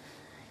 ఓకే.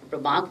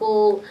 ఇప్పుడు మాకు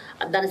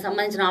దానికి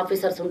సంబంధించిన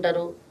ఆఫీసర్స్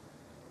ఉంటారు,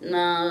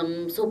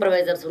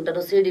 సూపర్వైజర్స్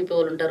ఉంటారు,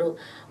 సిడిపిఓలు ఉంటారు.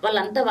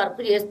 వాళ్ళంతా వర్క్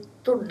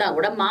చేస్తున్నా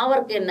కూడా మా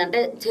వర్క్ ఏంటంటే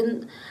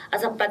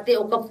అసలు ప్రతి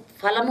ఒక్క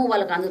ఫలము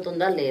వాళ్ళకి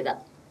అందుతుందా లేదా.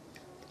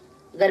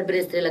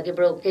 గర్భిణీ స్త్రీలకు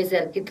ఇప్పుడు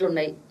కేసీఆర్ కిట్లు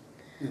ఉన్నాయి,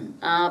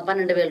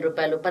 12,000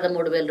 రూపాయలు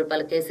 13,000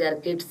 రూపాయలు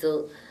కేసీఆర్ కిట్స్.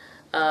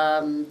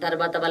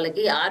 తర్వాత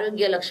వాళ్ళకి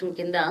ఆరోగ్య లక్ష్మి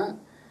కింద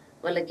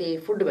వాళ్ళకి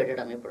ఫుడ్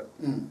పెట్టడం. ఇప్పుడు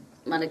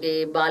మనకి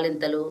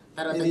బాలింతలు,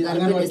 తర్వాత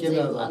గర్భిణీ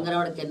స్త్రీలు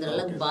అంగన్వాడీ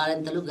కేంద్రాలకు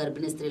బాలింతలు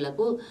గర్భిణీ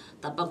స్త్రీలకు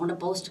తప్పకుండా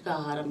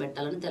పౌష్టికాహారం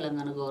పెట్టాలని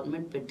తెలంగాణ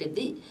గవర్నమెంట్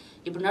పెట్టింది.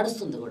 ఇప్పుడు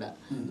నడుస్తుంది కూడా.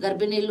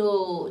 గర్భిణీలు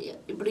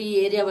ఇప్పుడు ఈ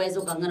ఏరియా వైజ్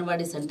ఒక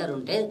అంగన్వాడీ సెంటర్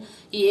ఉంటే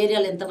ఈ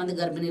ఏరియాలో ఎంతమంది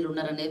గర్భిణీలు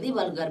ఉన్నారనేది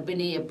వాళ్ళు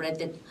గర్భిణీ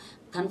ఎప్పుడైతే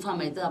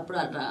కన్ఫామ్ అయితే అప్పుడు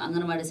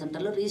అంగన్వాడీ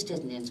సెంటర్లో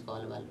రిజిస్ట్రేషన్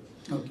చేయించుకోవాలి వాళ్ళు.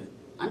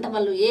 అంటే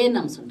వాళ్ళు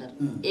ఏఎన్ఎంస్ ఉంటారు,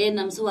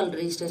 ఏఎన్ఎంస్ వాళ్ళు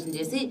రిజిస్ట్రేషన్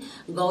చేసి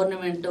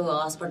గవర్నమెంట్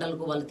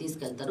హాస్పిటల్కు వాళ్ళు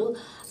తీసుకెళ్తారు.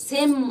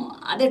 సేమ్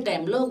అదే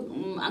టైంలో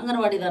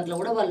అంగన్వాడీ దాంట్లో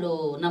కూడా వాళ్ళు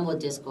నమోదు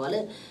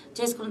చేసుకోవాలి.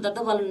 చేసుకున్న తర్వాత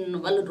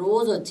వాళ్ళు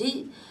రోజు వచ్చి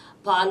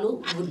పాలు,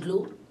 గుడ్లు,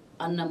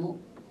 అన్నము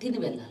తిని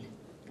వెళ్ళాలి.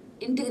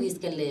 ఇంటికి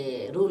తీసుకెళ్లే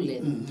రూల్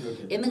లేదు.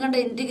 ఎందుకంటే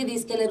ఇంటికి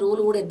తీసుకెళ్లే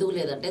రూల్ కూడా ఎందుకు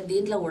లేదంటే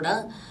దీంట్లో కూడా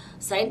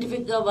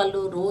సైంటిఫిక్గా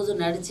వాళ్ళు రోజు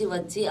నడిచి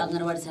వచ్చి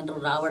అంగన్వాడీ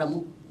సెంటర్ రావడము,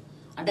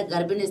 అంటే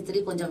గర్భిణీ స్త్రీ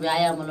కొంచెం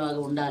వ్యాయామంలో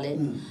ఉండాలి.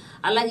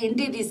 అలాగే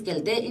ఇంటికి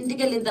తీసుకెళ్తే ఇంటికి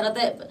వెళ్ళిన తర్వాత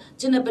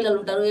చిన్నపిల్లలు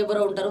ఉంటారు,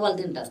 ఎవరో ఉంటారు, వాళ్ళు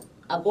తింటారు.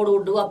 ఆ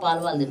కోడిగుడ్డు, ఆ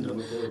పాలు వాళ్ళు తింటారు.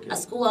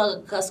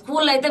 ఆ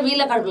స్కూల్లో అయితే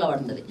వీళ్ళ కడుపులో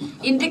పడుతుంది.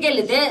 ఇంటికి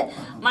వెళితే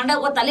మన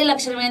ఒక తల్లి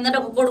లక్షణం ఏంటంటే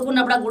ఒక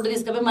కొడుకున్నప్పుడు ఆ గుడ్డు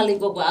తీసుకుపోయి మళ్ళీ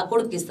ఇంకొక ఆ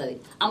కొడుకు ఇస్తుంది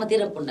ఆమె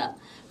తినకుండా.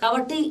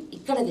 కాబట్టి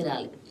ఇక్కడ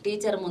తినాలి,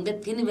 టీచర్ ముందే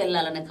తిని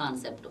వెళ్ళాలనే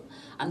కాన్సెప్ట్.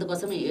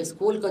 అందుకోసం ఈ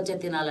స్కూల్కి వచ్చే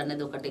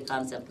తినాలనేది ఒకటి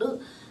కాన్సెప్ట్.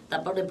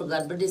 తప్పకుండా ఇప్పుడు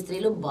గర్భిణీ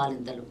స్త్రీలు,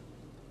 బాలింతలు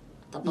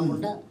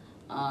తప్పకుండా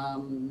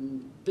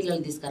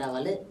పిల్లలు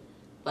తీసుకురావాలి.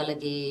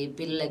 వాళ్ళకి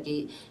పిల్లలకి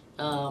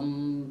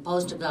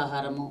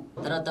పౌష్టికాహారము,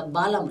 తర్వాత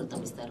బాలామృతం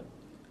ఇస్తారు.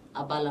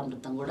 ఆ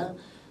బాలామృతం కూడా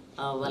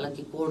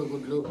వాళ్ళకి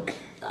కోడిగుడ్లు,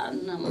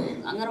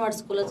 అంగన్వాడీ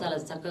స్కూల్లో చాలా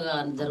చక్కగా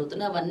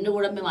జరుగుతున్నాయి. అవన్నీ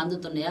కూడా మేము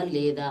అందుతున్నాయా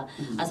లేదా,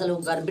 అసలు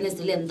గర్భిణీ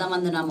స్త్రీలు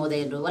ఎంతమంది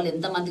నమోదయ్యారు, వాళ్ళు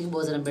ఎంతమందికి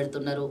భోజనం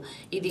పెడుతున్నారు,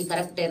 ఇది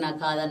కరెక్టేనా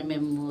కాదని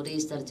మేము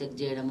రిజిస్టర్ చెక్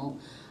చేయడము.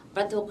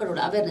 ప్రతి ఒక్కరు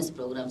కూడా అవేర్నెస్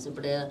ప్రోగ్రామ్స్.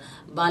 ఇప్పుడు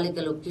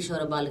బాలికలు,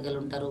 కిషోర బాలికలు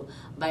ఉంటారు,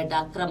 బయట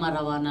అక్రమ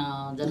రవాణా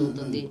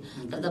జరుగుతుంది.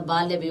 తర్వాత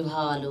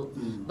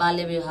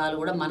బాల్య వివాహాలు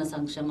కూడా మన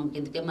సంక్షేమం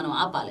కిందకే మనం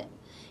ఆపాలి.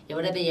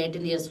 ఎవరైతే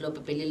 18 years లోపు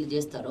పెళ్ళిళ్ళు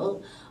చేస్తారో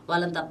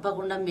వాళ్ళని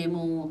తప్పకుండా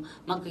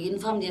మాకు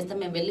ఇన్ఫార్మ్ చేస్తే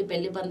మేము వెళ్ళి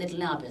పెళ్లి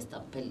పందిట్లనే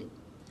ఆపేస్తాం పెళ్లి.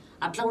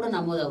 అట్లా కూడా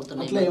నమోదు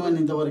అవుతున్నాయి.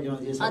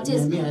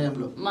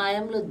 మా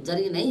హయాంలో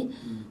జరిగినాయి.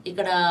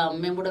 ఇక్కడ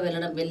మేము కూడా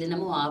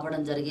వెళ్ళినాము,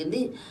 ఆపడం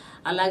జరిగింది.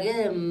 అలాగే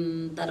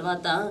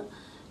తర్వాత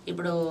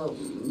ఇప్పుడు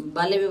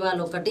బాల్య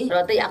వివాహాలు ఒకటి.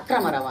 తర్వాత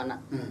అక్రమ రవాణా,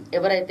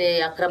 ఎవరైతే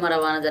అక్రమ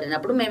రవాణా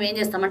జరిగినప్పుడు మేము ఏం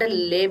చేస్తామంటే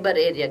లేబర్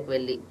ఏరియాకి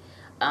వెళ్ళి,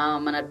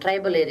 మన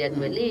ట్రైబల్ ఏరియాకి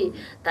వెళ్ళి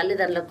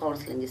తల్లిదండ్రులకు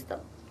కౌన్సిలింగ్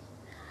ఇస్తాం.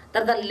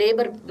 తర్వాత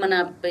లేబర్ మన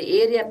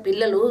ఏరియా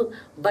పిల్లలు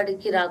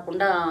బడికి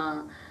రాకుండా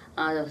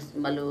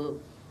వాళ్ళు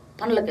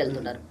పనులకు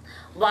వెళ్తున్నారు,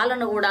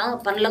 వాళ్ళను కూడా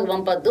పనులకు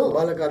పంపొద్దు,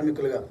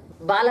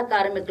 బాల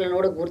కార్మికులను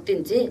కూడా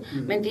గుర్తించి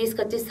మేము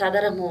తీసుకొచ్చి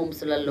సదరం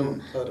హోమ్స్లలో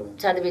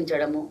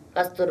చదివించడము,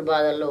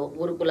 కస్తూర్బాలలో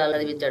గురుకులాలు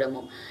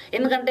చదివించడము.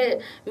 ఎందుకంటే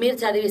మీరు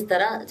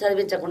చదివిస్తారా,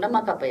 చదివించకుండా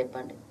మాకు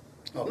అప్పచెప్పండి,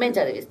 మేము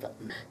చదివిస్తాం.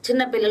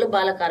 చిన్నపిల్లలు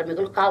బాల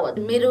కార్మికులు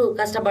కావద్దు. మీరు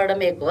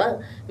కష్టపడడం ఎక్కువ,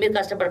 మీరు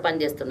కష్టపడి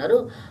పని చేస్తున్నారు,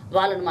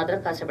 వాళ్ళని మాత్రం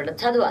కష్టపడ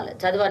చదవాలి.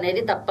 చదువు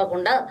అనేది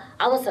తప్పకుండా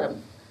అవసరం.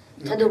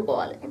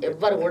 చదువుకోవాలి.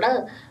 ఎవ్వరు కూడా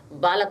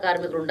బాల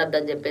కార్మికులు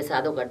ఉండద్దని చెప్పేసి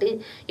అదొకటి.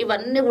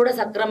 ఇవన్నీ కూడా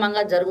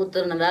సక్రమంగా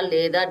జరుగుతున్నదా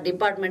లేదా,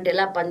 డిపార్ట్మెంట్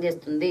ఎలా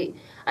పనిచేస్తుంది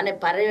అనే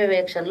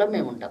పర్యవేక్షణలో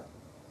మేము ఉంటాం.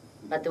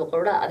 ప్రతి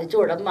ఒక్కరు కూడా అది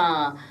చూడడం మా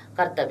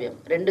కర్తవ్యం.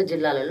 2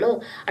 జిల్లాలలో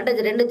అంటే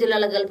 2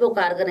 జిల్లాలకు కలిపి ఒక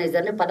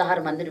ఆర్గనైజర్ని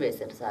 16 మందిని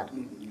వేశారు సార్.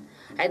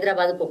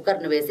 హైదరాబాద్కు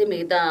ఒక్కరిని వేసి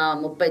మిగతా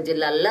 30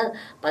 జిల్లాల్లో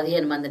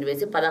 15 మందిని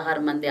వేసి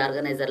 16 మంది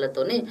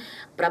ఆర్గనైజర్లతోని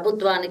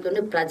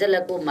ప్రభుత్వానికి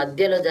ప్రజలకు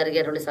మధ్యలో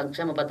జరిగేటువంటి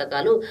సంక్షేమ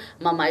పథకాలు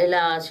మా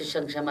మహిళా శిశు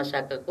సంక్షేమ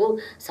శాఖకు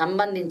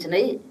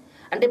సంబంధించినవి.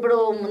 అంటే ఇప్పుడు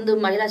ముందు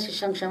మహిళా శిశు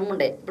సంక్షేమం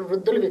ఉండే, ఇప్పుడు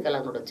వృద్ధులు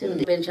వికలాంగుడు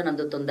వచ్చింది. పెన్షన్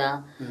అందుతుందా,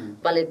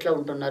 వాళ్ళు ఎట్లా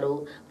ఉంటున్నారు,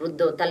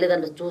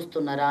 తల్లిదండ్రులు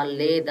చూస్తున్నారా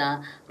లేదా,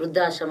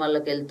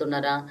 వృద్ధాశ్రమాలకు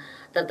వెళ్తున్నారా,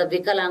 తర్వాత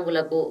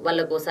వికలాంగులకు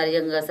వాళ్ళకు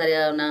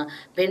సరైన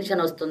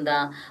పెన్షన్ వస్తుందా,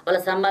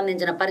 వాళ్ళకి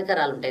సంబంధించిన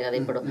పరికరాలు ఉంటాయి కదా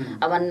ఇప్పుడు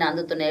అవన్నీ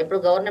అందుతున్నాయి.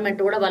 ఇప్పుడు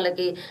గవర్నమెంట్ కూడా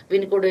వాళ్ళకి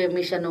వినికుడు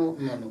మిషను,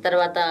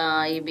 తర్వాత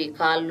ఇవి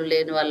కాళ్ళు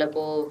లేని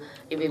వాళ్ళకు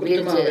ఇవి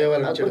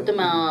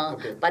కృత్రిమ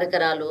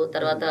పరికరాలు,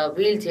 తర్వాత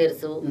వీల్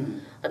చైర్స్,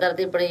 తర్వాత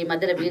ఇప్పుడు ఈ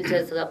మధ్యలో వీల్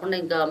చైర్స్ కాకుండా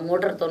ఇంకా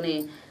మోటార్తోని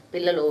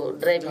పిల్లలు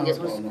డ్రైవింగ్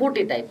చేసుకుని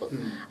స్కూటీ టైప్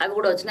అవి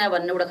కూడా వచ్చినాయి.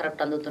 అవన్నీ కూడా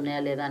కరెక్ట్ అందుతున్నాయా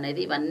లేదా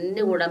అనేది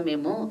ఇవన్నీ కూడా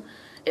మేము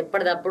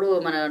ఎప్పటికప్పుడు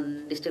మన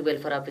డిస్ట్రిక్ట్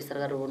వెల్ఫేర్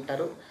ఆఫీసర్ గారు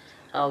ఉంటారు,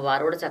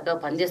 వారు కూడా చక్కగా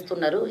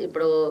పనిచేస్తున్నారు.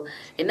 ఇప్పుడు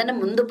ఏంటంటే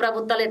ముందు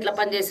ప్రభుత్వాలు ఎట్లా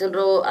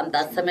పనిచేసినారో అంత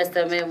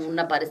అస్తవ్యస్తమే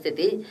ఉన్న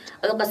పరిస్థితి.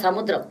 అదొక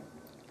సముద్రం,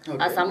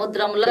 ఆ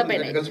సముద్రంలో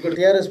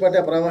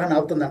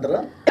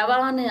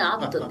ప్రవాహాన్ని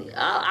ఆపుతుంది.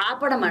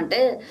 ఆపడం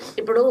అంటే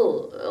ఇప్పుడు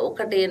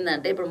ఒకటి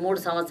ఏంటంటే ఇప్పుడు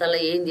 3 సంవత్సరాలు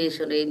ఏం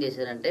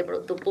చేశారంటే ఇప్పుడు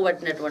తుప్పు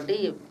పట్టినటువంటి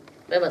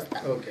వ్యవస్థ,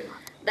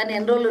 దాన్ని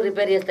ఎన్ని రోజులు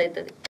రిపేర్ చేస్తే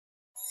అవుతుంది.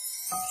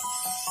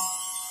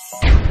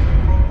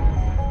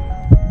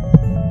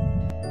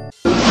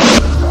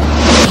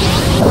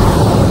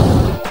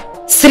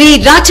 Shri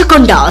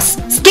Rachakondas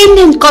skin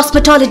and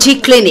cosmetology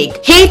clinic,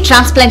 hair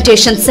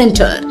transplantation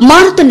centre.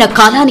 మారుతున్న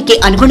కాలానికి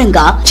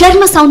అనుగుణంగా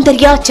చర్మ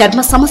సౌందర్య,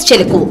 చర్మ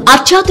సమస్యలకు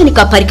అత్యాధునిక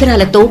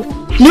పరికరాలతో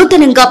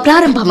నూతనంగా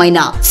ప్రారంభమైన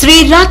Shri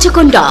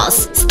Rachakondas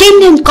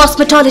skin and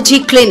cosmetology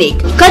clinic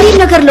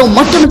Karimnagar లో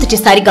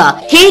మొట్టమొదటిసారిగా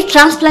hair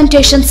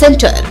transplantation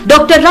centre.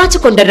 Doctor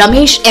Rachakonda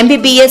Ramesh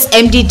MBBS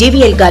MD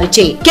DVL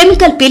గారిచే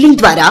కెమికల్ పీలింగ్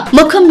ద్వారా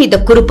ముఖం మీద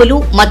కురుపులు,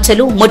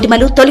 మచ్చలు,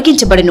 మొటిమలు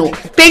తొలగించబడును.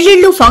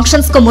 పెళ్లిళ్లు,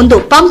 ఫంక్షన్స్ కు ముందు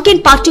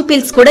పంకిన్ పార్టీ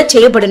పీల్స్ కూడా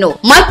చేయబడును.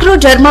 మైక్రో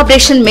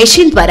డర్మాబ్రేషన్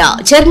మెషిన్ ద్వారా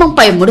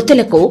చర్మంపై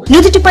ముడతలకు,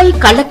 నుదుటిపై,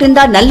 కళ్ల క్రింద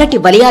నల్లటి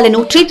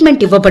వలయాలను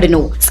ట్రీట్మెంట్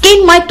ఇవ్వబడును.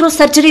 స్కిన్ మైక్రో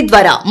సర్జరీ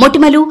ద్వారా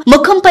మొటిమలు,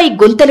 ముఖంపై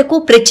గుంతలకు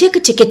ప్రత్యేక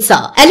చికిత్స.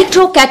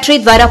 ఎలక్ట్రో క్యాటరీ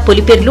ద్వారా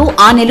పులిపిర్లు,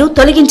 ఆనెలు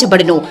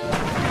తొలగించబడును.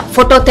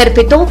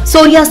 ఫోటోథెరపీతో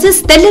సోరియాసిస్,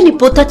 తెల్లని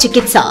పూత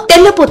చికిత్స,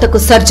 తెల్లపూతకు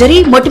సర్జరీ,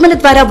 మొటిమల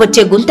ద్వారా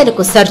వచ్చే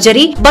గుంతలకు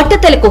సర్జరీ,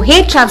 బట్టతలకు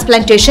హెయిర్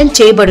ట్రాన్స్ప్లాంటేషన్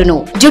చేయబడును.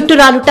 జుట్టు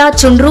రాలుట,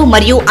 చుండ్రు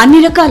మరియు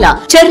అన్ని రకాల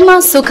చర్మ,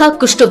 సుఖ,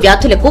 కుష్టు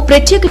వ్యాధులకు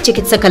ప్రత్యేక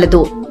చికిత్స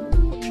కలదు.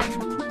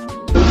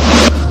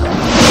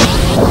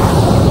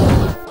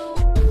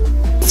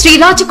 Shri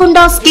Rachakonda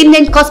skin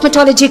and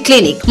cosmetology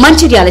clinic,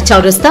 Mancherial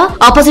చౌరస్తా,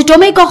 ఆపోజిట్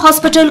ఒమేగా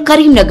హాస్పిటల్,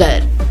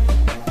 కరీంనగర్.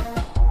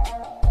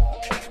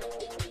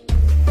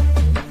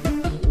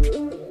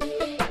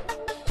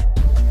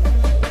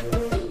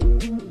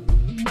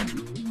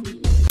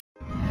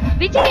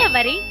 విజయ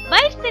వరి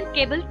వైర్స్ అండ్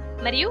కేబుల్స్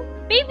మరియు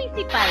PVC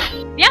పైప్,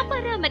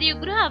 వ్యాపార మరియు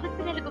గృహ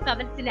అవసరాలకు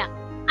కావలసిన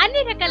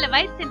అన్ని రకాల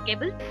వైర్స్ అండ్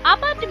కేబుల్స్,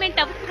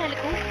 అపార్ట్మెంట్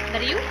అవసరాలకు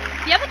మరియు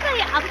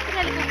వ్యవసాయ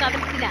అవసరాలకు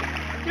కావలసిన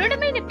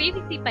దృఢమైన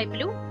PVC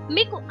పైపులు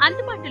మీకు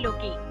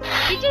అందుబాటులోకి.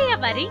 విజయ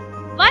వరి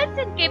వైర్స్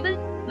అండ్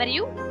కేబుల్స్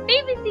మరియు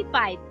PVC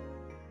పైప్.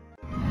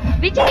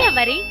 విజయ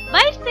వరి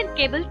వైర్స్ అండ్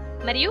కేబుల్స్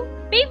మరియు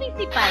PVC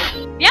పైప్,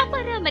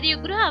 వ్యాపార మరియు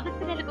గృహ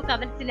అవసరాలకు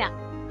కావలసిన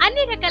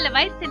అన్ని రకాల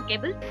వైర్స్ అండ్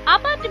కేబుల్స్,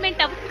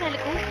 అపార్ట్మెంట్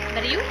అవసరాలకు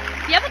మరియు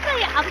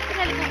వ్యవసాయ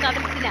అవసరాలకు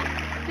కావలసిన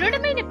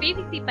దృఢమైన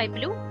PVC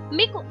పైపులు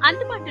మీకు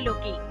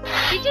అందుబాటులోకి.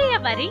 విజయ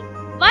వరి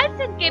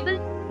వైర్స్ అండ్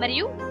కేబుల్స్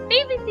మరియు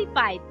PVC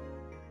పైప్.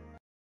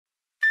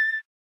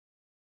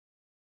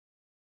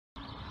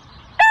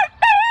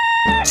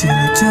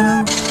 చలో చలో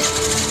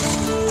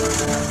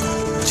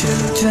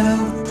చలో చలో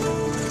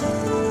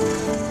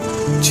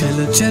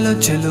చలో చలో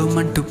చలో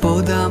మంటూ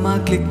పోదామా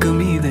క్లిక్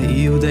మీద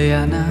ఈ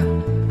ఉదయాన.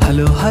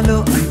 హలో హలో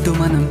అంటూ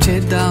మనం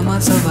చేద్దామా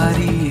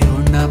సవారీ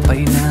హోండా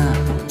పైన.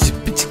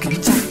 చిప్పి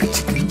చికిన్ చక్క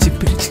చికిన్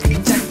చిప్పిరి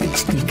చికిన్ చక్క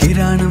చికిన్.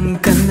 కిరాణం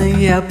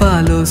కన్నయ్య,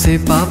 పాలోసే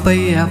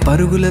పాపయ్య,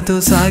 పరుగులతో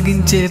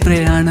సాగించే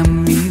ప్రయాణం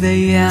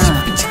మీదయ్యా.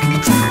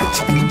 చికిన్ చక్క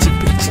చికిన్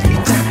చిప్పిరి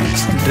చికిన్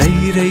చక్క. రై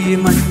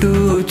రయ్యమంటూ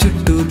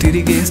చుట్టూ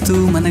తిరిగేస్తూ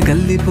మన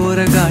గల్లి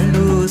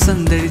పోరగాళ్ళు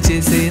సందడి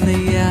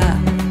చేసేనయ్యా.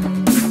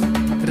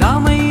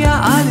 రామయ్య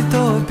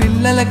ఆలితో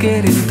పిల్లలకే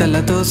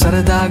రింతలతో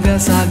సరదాగా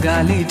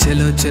సాగాలి.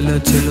 చలో చలో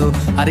చలో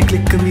అరి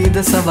క్లిక్ మీద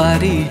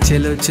సవారీ.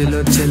 చలో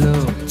చలో చలో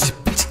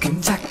చిప్పి చికిన్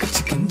చక్క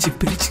చికిన్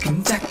చిప్పిరి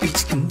చికిన్ చక్క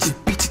చికిన్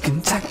చిప్పి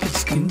చికిన్ చక్క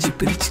చికిన్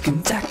చిప్పిరి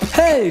చికిన్ చక్క.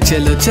 హే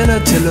చలో చలో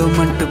చలో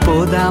మంటూ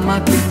పోదామా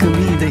క్లిక్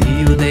మీద ఈ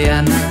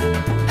ఉదయాన.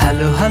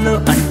 హలో హలో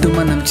అంటూ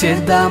మనం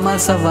చేద్దామా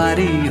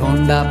సవారీ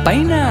హోండా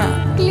పైన.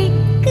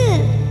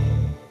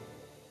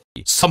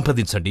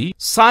 సంప్రదించండి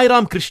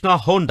సాయిరామ్ కృష్ణ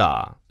హోండా,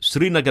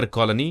 శ్రీనగర్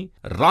కాలనీ,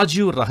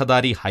 రాజీవ్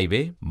రహదారి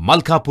highway,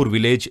 Malkapur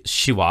village,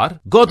 శివార్,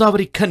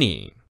 Godavari Khani.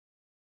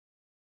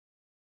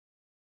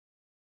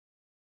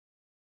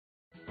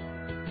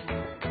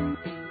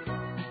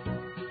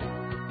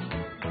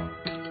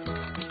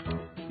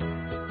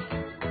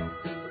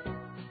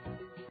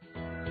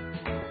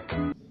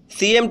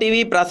 CMTV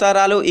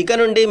ప్రసారాలు ఇక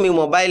నుండి మీ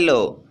మొబైల్లో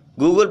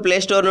గూగుల్ ప్లే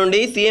స్టోర్ నుండి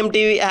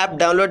CMTV యాప్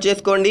డౌన్లోడ్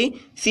చేసుకోండి.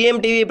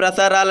 CMTV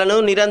ప్రసారాలను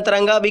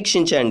నిరంతరంగా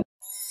వీక్షించండి.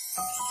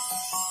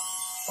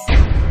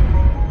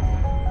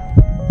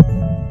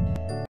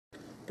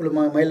 ఇప్పుడు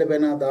మా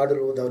మహిళపైన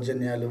దాడులు,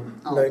 దౌర్జన్యాలు,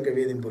 లైంగిక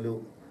వేధింపులు,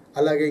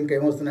 అలాగే ఇంకా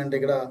ఏమవుతుందంటే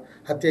ఇక్కడ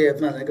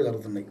హత్యాయత్నాలు అనేవి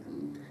జరుగుతున్నాయి.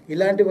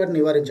 ఇలాంటి వాటిని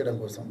నివారించడం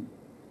కోసం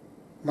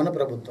మన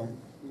ప్రభుత్వం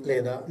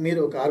లేదా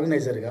మీరు ఒక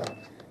ఆర్గనైజర్గా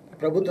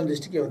ప్రభుత్వం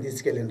దృష్టికి ఏమైనా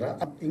తీసుకెళ్ళినరా?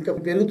 ఇంకా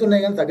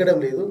పెరుగుతున్నాయి కానీ తగ్గడం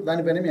లేదు,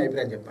 దానిపైన మీ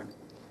అభిప్రాయం చెప్పండి.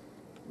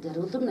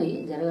 జరుగుతున్నాయి,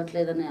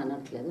 జరగట్లేదని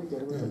అనట్లేదు,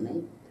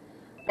 జరుగుతున్నాయి.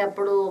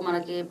 అప్పుడు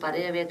మనకి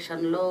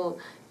పర్యవేక్షణలో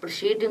ఇప్పుడు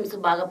టీమ్స్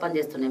బాగా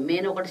పనిచేస్తున్నాయి.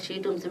 మెయిన్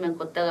ఒకటి టీమ్స్ మేము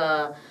కొత్తగా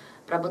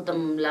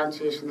ప్రభుత్వం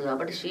లాంచ్ చేసింది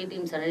కాబట్టి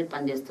టీమ్స్ అనేది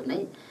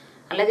పనిచేస్తున్నాయి.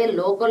 అలాగే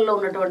లోకల్లో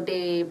ఉన్నటువంటి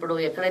ఇప్పుడు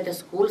ఎక్కడైతే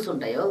స్కూల్స్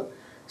ఉంటాయో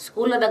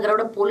స్కూళ్ళ దగ్గర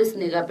కూడా పోలీస్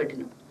నిఘా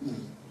పెట్టినాం.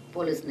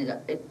 పోలీస్ నిఘా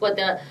ఎక్కువ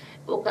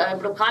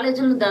ఇప్పుడు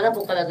కాలేజీలు దాదాపు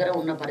ఒక దగ్గర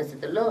ఉన్న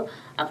పరిస్థితుల్లో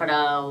అక్కడ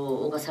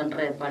ఒక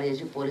సెంటర్ ఏర్పాటు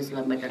చేసి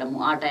పోలీసులను పెట్టడము,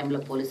 ఆ టైంలో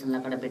పోలీసులను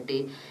అక్కడ పెట్టి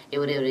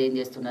ఎవరెవరు ఏం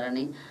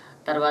చేస్తున్నారని,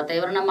 తర్వాత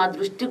ఎవరైనా మా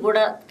దృష్టికి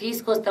కూడా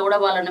తీసుకొస్తే కూడా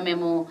వాళ్ళని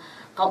మేము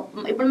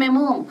ఇప్పుడు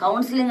మేము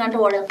కౌన్సిలింగ్ అంటే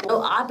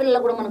ఆ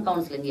పిల్లలకు కూడా మనం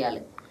కౌన్సిలింగ్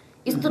ఇవ్వాలి,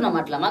 ఇస్తున్నాం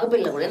అట్లా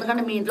మగపిల్లలు కూడా.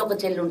 ఎందుకంటే మీ ఇంట్లో ఒక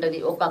చెల్లి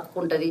ఉంటుంది, ఒక అక్క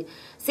ఉంటుంది,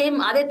 సేమ్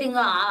అదే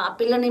థింగ్ ఆ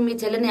పిల్లని మీ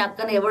చెల్లిని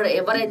అక్కని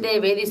ఎవరైతే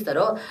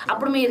వేధిస్తారో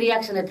అప్పుడు మీ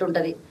రియాక్షన్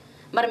ఎట్లుంటుంది,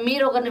 మరి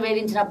మీరు ఒకరిని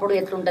వేధించినప్పుడు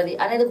ఎట్లుంటుంది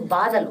అనేది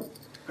బాధలు.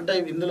 అంటే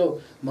ఇందులో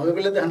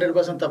మగపిల్లది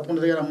 100% తప్పు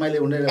ఉండదు కానీ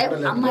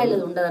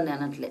అమ్మాయిలది ఉండదని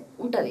అనట్లే,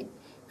 ఉంటుంది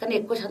కానీ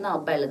ఎక్కువ శాతం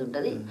అబ్బాయిలది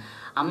ఉంటుంది.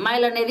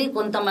 అమ్మాయిలు అనేది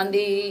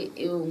కొంతమంది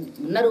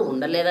ఉన్నారు,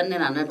 ఉండలేదని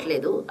నేను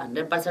అనట్లేదు,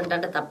 100%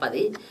 అంటే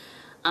తప్పది.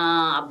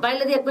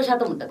 అబ్బాయిలది ఎక్కువ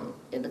శాతం ఉంటుంది,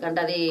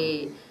 ఎందుకంటే అది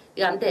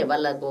ఇక అంతే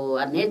వాళ్ళకు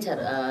ఆ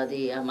నేచర్,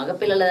 అది ఆ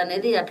మగపిల్లలది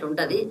అనేది అట్లా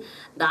ఉంటుంది.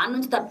 దాని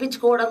నుంచి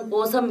తప్పించుకోవడం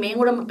కోసం మేము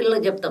కూడా మా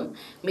పిల్లలకు చెప్తాం,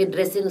 మీ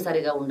డ్రెస్సింగ్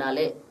సరిగా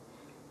ఉండాలి,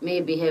 మీ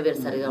బిహేవియర్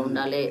సరిగా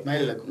ఉండాలి.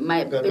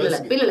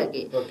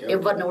 పిల్లలకి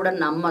ఎవరిని కూడా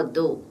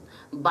నమ్మద్దు,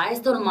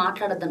 బాయ్స్తో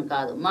మాట్లాడద్దని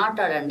కాదు,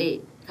 మాట్లాడండి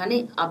కానీ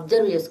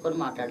అబ్జర్వ్ చేసుకొని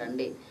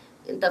మాట్లాడండి.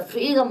 ఇంత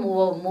ఫ్రీగా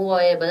మూవ్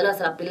అయ్యే బదులు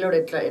అసలు ఆ పిల్లడు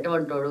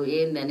ఎటువంటి వాడు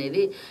ఏంది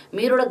అనేది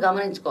మీరు కూడా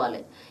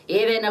గమనించుకోవాలి.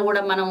 ఏవైనా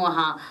కూడా మనం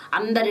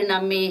అందరి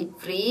నమ్మి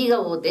ఫ్రీగా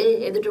పోతే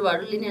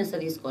ఎదుటివాడు లీనియన్స్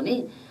తీసుకొని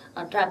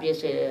ట్రాప్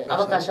చేసే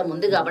అవకాశం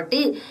ఉంది. కాబట్టి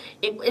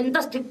ఎంత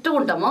స్ట్రిక్ట్గా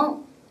ఉంటామో,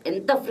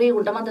 ఎంత ఫ్రీగా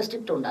ఉంటామో అంత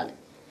స్ట్రిక్ట్ ఉండాలి.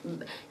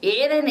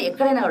 ఏదైనా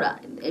ఎక్కడైనా కూడా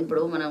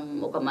ఇప్పుడు మనం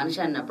ఒక మనిషి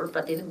అన్నప్పుడు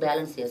ప్రతిదీ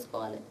బ్యాలెన్స్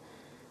చేసుకోవాలి.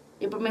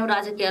 ఇప్పుడు మేము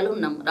రాజకీయాలు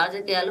ఉన్నాం,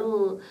 రాజకీయాలు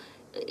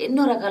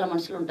ఎన్నో రకాల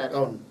మనుషులు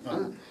ఉంటారు,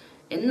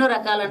 ఎన్నో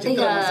రకాలంటే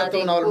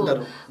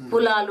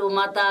కులాలు,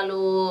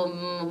 మతాలు,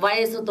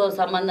 వయసుతో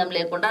సంబంధం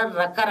లేకుండా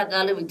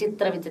రకరకాల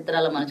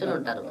విచిత్రాల మనుషులు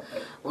ఉంటారు.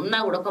 ఉన్నా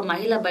కూడా ఒక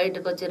మహిళ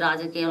బయటకు వచ్చి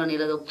రాజకీయంలో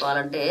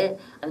నిలదొక్కోవాలంటే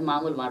అది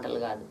మామూలు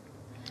మాటలు కాదు.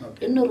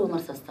 ఎన్నో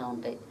రూమర్స్ వస్తూ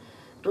ఉంటాయి.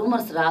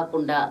 రూమర్స్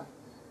రాకుండా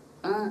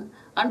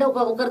అంటే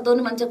ఒకరితో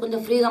మంచిగా కొంచెం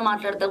ఫ్రీగా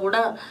మాట్లాడితే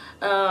కూడా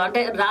అంటే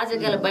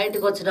రాజకీయాలు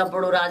బయటకు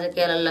వచ్చినప్పుడు,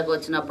 రాజకీయాలలోకి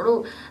వచ్చినప్పుడు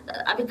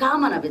అవి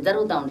కామన్, అవి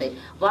జరుగుతూ ఉంటాయి.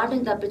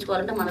 వాటిని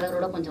తప్పించుకోవాలంటే మన దగ్గర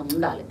కూడా కొంచెం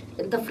ఉండాలి.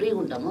 ఎంత ఫ్రీగా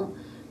ఉంటామో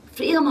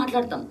ఫ్రీగా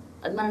మాట్లాడతాం,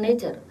 అది మన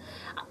నేచర్.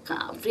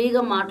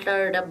 ఫ్రీగా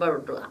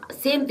మాట్లాడేటప్పుడు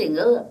సేమ్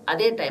థింగ్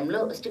అదే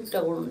టైంలో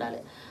స్ట్రిక్ట్గా కూడా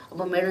ఉండాలి.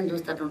 ఒక మేడం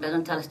చూస్తూ ఉంటాయి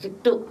కానీ చాలా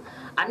స్ట్రిక్ట్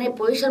అనే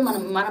పొజిషన్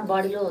మన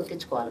బాడీలో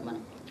తెచ్చుకోవాలి.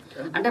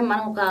 అంటే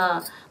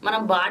మన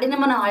బాడీని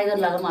మనం ఆయుధం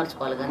లాగా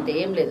మార్చుకోవాలి, అంతే,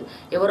 ఏం లేదు.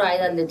 ఎవరు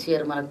ఆయుధాలు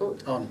తెచ్చియారు మనకు,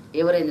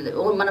 ఎవరేం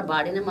లేదు, మన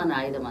బాడీని మన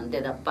ఆయుధం అంతే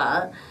తప్ప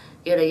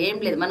ఇక్కడ ఏం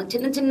లేదు. మనం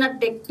చిన్న చిన్న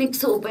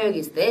టెక్నిక్స్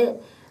ఉపయోగిస్తే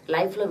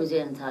లైఫ్లో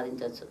విజయం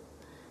సాధించవచ్చు.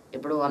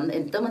 ఇప్పుడు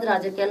ఎంతోమంది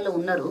రాజకీయాల్లో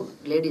ఉన్నారు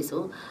లేడీసు,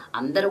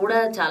 అందరు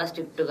కూడా చాలా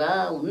స్ట్రిక్ట్గా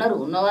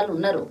ఉన్నవాళ్ళు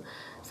ఉన్నారు.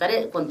 సరే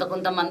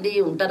కొంతమంది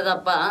ఉంటారు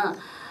తప్ప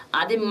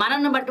అది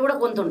మనల్ని బట్టి కూడా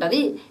కొంత ఉంటుంది,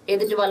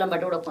 ఎదుటి వాళ్ళని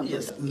బట్టి కూడా కొంత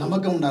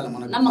నమ్మకం ఉండాలి,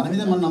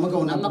 నమ్మకం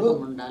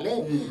ఉండాలి,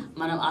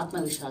 మనం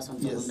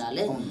ఆత్మవిశ్వాసంతో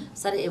ఉండాలి.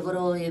 సరే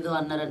ఎవరో ఏదో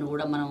అన్నారని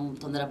కూడా మనం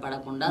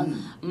తొందరపడకుండా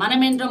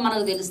మనమేంటో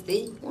మనకు తెలిస్తే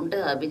ఉంటే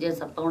విజయం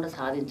తప్పకుండా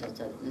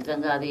సాధించవచ్చు. అది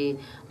నిజంగా అది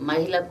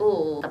మహిళకు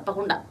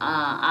తప్పకుండా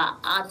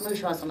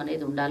ఆత్మవిశ్వాసం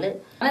అనేది ఉండాలి.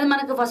 అనేది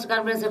మనకు ఫస్ట్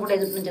కాన్ఫిడెన్స్ కూడా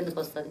ఎదుటి నుంచి ఎందుకు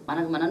వస్తుంది,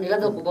 మనం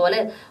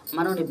నిలదొక్కుకోవాలి,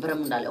 మనం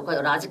నిబ్బరం ఉండాలి.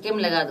 ఒక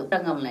రాజకీయంలో కాదు,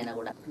 రంగంలో అయినా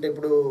కూడా. అంటే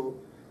ఇప్పుడు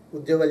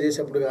ఉద్యోగాలు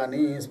చేసేప్పుడు కానీ,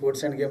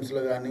 స్పోర్ట్స్ అండ్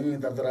గేమ్స్లో కానీ,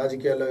 తర్వాత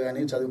రాజకీయాల్లో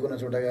కానీ, చదువుకున్న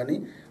చోట కానీ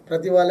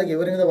ప్రతి వాళ్ళకి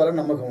ఎవరి మీద వాళ్ళ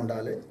నమ్మకం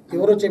ఉండాలి.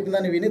 ఎవరో చెప్పిన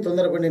విని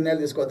తొందరపడి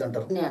నిర్ణయాలు తీసుకోవద్దు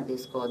అంటారు. నిర్ణయాలు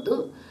తీసుకోవద్దు.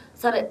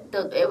 సరే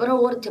ఎవరో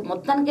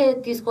మొత్తానికే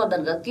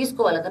తీసుకోవద్దని కాదు,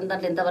 తీసుకోవాలి కానీ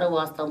దాంట్లో ఎంతవరకు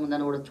వాస్తవం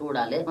ఉందని కూడా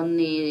చూడాలి.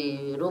 కొన్ని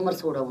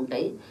రూమర్స్ కూడా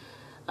ఉంటాయి,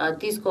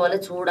 తీసుకోవాలి,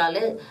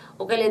 చూడాలి.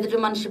 ఒకవేళ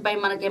ఎదుటి మనిషిపై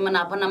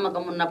మనకేమైనా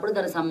అపనమ్మకం ఉన్నప్పుడు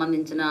దానికి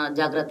సంబంధించిన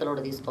జాగ్రత్తలు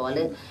కూడా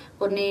తీసుకోవాలి.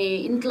 కొన్ని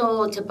ఇంట్లో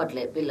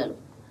చెప్పట్లే పిల్లలు,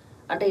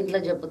 అంటే ఇంట్లో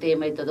చెప్తే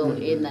ఏమవుతుందో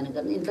ఏందని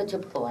కానీ ఇంట్లో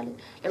చెప్పుకోవాలి,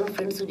 లేకపోతే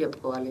ఫ్రెండ్స్కి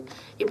చెప్పుకోవాలి.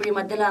 ఇప్పుడు ఈ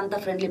మధ్యలో అంతా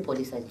ఫ్రెండ్లీ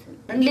పోలీస్ అవుతుంది,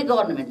 ఫ్రెండ్లీ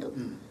గవర్నమెంట్,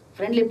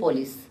 ఫ్రెండ్లీ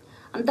పోలీస్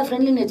అంత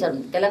ఫ్రెండ్లీ నేచర్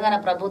తెలంగాణ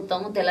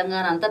ప్రభుత్వం,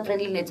 తెలంగాణ అంత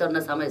ఫ్రెండ్లీ నేచర్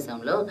ఉన్న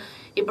సమయంలో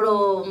ఇప్పుడు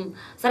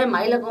సరే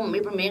మహిళకు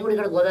ఇప్పుడు మేము కూడా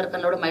ఇక్కడ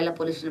గోదావరికంలో కూడా మహిళా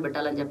పోలీస్ స్టేషన్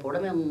పెట్టాలని చెప్పి కూడా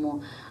మేము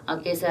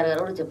కేసీఆర్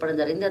గారు కూడా చెప్పడం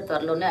జరిగింది. అది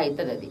త్వరలోనే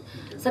అవుతుంది. అది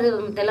సరే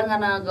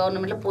తెలంగాణ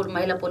గవర్నమెంట్లో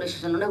మహిళా పోలీస్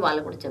స్టేషన్లోనే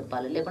వాళ్ళు కూడా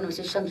చెప్పాలి. లేకుంటే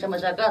శిశు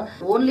సంక్షేమ శాఖ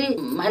ఓన్లీ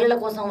మహిళల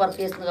కోసం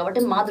వర్క్ చేస్తుంది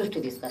కాబట్టి మా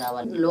దృష్టి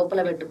తీసుకురావాలి.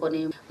 లోపల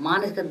పెట్టుకొని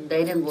మానసిక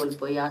ధైర్యం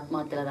కోల్పోయి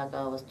ఆత్మహత్యల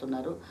దాకా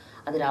వస్తున్నారు.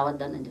 అది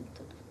రావద్దని నేను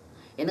చెప్తున్నాను.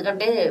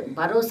 ఎందుకంటే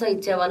భరోసా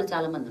ఇచ్చేవాళ్ళు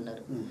చాలా మంది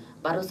ఉన్నారు.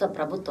 భరోసా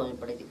ప్రభుత్వం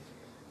ఇప్పుడు ఇది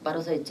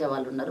భరోసా ఇచ్చే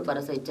వాళ్ళు ఉన్నారు,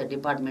 భరోసా ఇచ్చే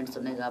డిపార్ట్మెంట్స్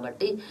ఉన్నాయి.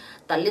 కాబట్టి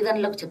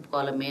తల్లిదండ్రులకు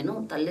చెప్పుకోవాలి.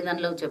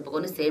 తల్లిదండ్రులకు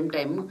చెప్పుకొని సేమ్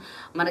టైం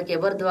మనకి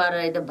ఎవరి ద్వారా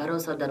అయితే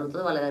భరోసా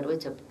జరుగుతుందో వాళ్ళ దగ్గర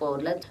పోయి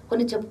చెప్పుకోవాలి.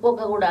 కొన్ని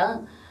చెప్పుకోక కూడా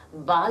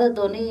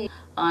బాధతోని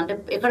అంటే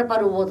ఎక్కడ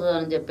పరువు పోతుందో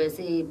అని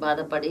చెప్పేసి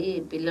బాధపడి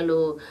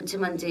పిల్లలు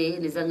మంచి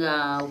నిజంగా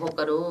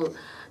ఒక్కొక్కరు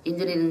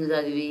ఇంజనీరింగ్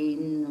చదివి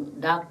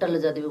డాక్టర్లు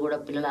చదివి కూడా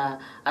పిల్లల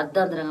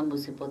అర్ధాంతరంగా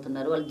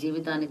మూసిపోతున్నారు. వాళ్ళ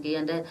జీవితానికి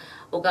అంటే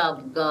ఒక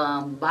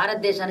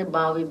భారతదేశానికి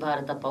భావి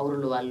భారత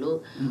పౌరులు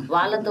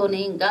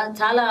వాళ్ళతోని ఇంకా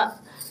చాలా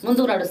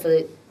ముందుకు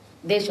నడుస్తుంది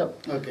దేశం.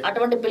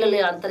 అటువంటి పిల్లలు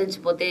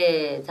అంతరించిపోతే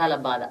చాలా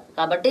బాధ.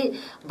 కాబట్టి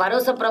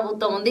భరోసా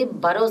ప్రభుత్వం ఉంది,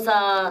 భరోసా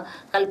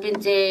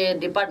కల్పించే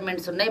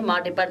డిపార్ట్మెంట్స్ ఉన్నాయి. మా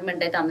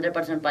డిపార్ట్మెంట్ అయితే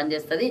 100%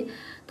 పనిచేస్తుంది.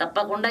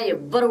 తప్పకుండా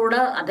ఎవ్వరు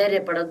కూడా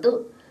అధైర్యపడద్దు.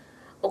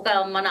 ఒక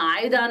మన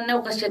ఆయుధాన్ని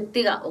ఒక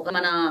శక్తిగా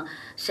మన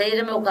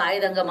శరీరమే ఒక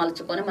ఆయుధంగా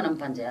మలుచుకొని మనం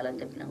పనిచేయాలని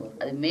చెప్పిన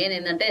అది మెయిన్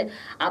ఏంటంటే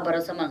ఆ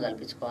భరోసా మనం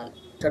కల్పించుకోవాలి.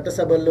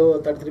 చట్టసభల్లో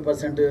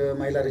 33%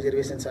 మహిళా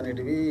రిజర్వేషన్స్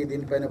అనేటివి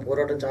దీనిపైన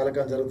పోరాటం చాలా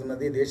కాలం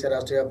జరుగుతున్నది. దేశ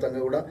రాష్ట్ర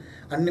వ్యాప్తంగా కూడా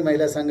అన్ని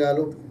మహిళా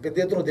సంఘాలు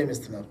పెద్ద ఎత్తున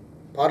ఉద్యమిస్తున్నారు.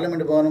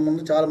 పార్లమెంట్ భవనం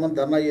ముందు చాలా మంది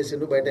ధర్నా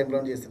చేసిండ్రు, బయట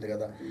ఎంప్లాయ్ చేసిండ్రు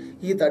కదా.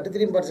 ఈ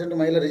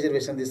 33% మహిళా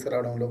రిజర్వేషన్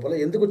తీసుకురావడం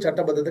లోపల ఎందుకు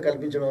చట్టబద్ధత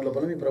కల్పించడం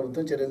లోపల మీ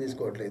ప్రభుత్వం చర్యలు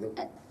తీసుకోవట్లేదు?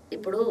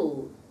 ఇప్పుడు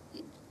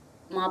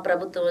మా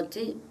ప్రభుత్వం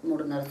వచ్చి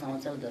 3.5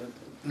 సంవత్సరాలు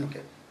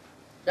జరుగుతుంది.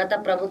 గత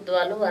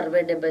ప్రభుత్వాలు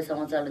 60-70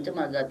 సంవత్సరాల నుంచి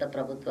మన గత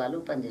ప్రభుత్వాలు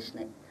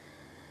పనిచేసినాయి.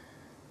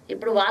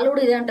 ఇప్పుడు వాళ్ళు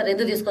కూడా ఇదే అంటారు,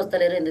 ఎందుకు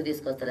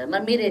తీసుకొస్తలేరు.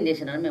 మరి మీరు ఏం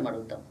చేసినారని మేము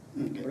అడుగుతాం.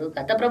 ఇప్పుడు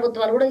గత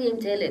ప్రభుత్వాలు కూడా ఏం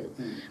చేయలేదు.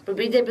 ఇప్పుడు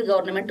బీజేపీ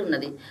గవర్నమెంట్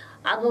ఉన్నది,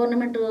 ఆ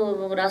గవర్నమెంట్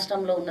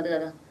రాష్ట్రంలో ఉన్నది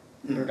కదా.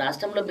 ఇప్పుడు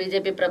రాష్ట్రంలో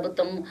బీజేపీ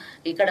ప్రభుత్వం,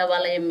 ఇక్కడ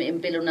వాళ్ళ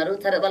ఎంపీలు ఉన్నారు.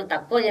 సరే వాళ్ళు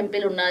తక్కువ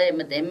ఎంపీలు ఉన్నా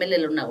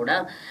ఎమ్మెల్యేలు ఉన్నా కూడా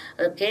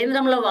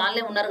కేంద్రంలో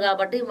వాళ్ళే ఉన్నారు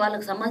కాబట్టి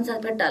వాళ్ళకి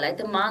సంబంధించి పెట్టాలి.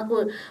 అయితే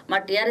మా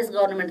టీఆర్ఎస్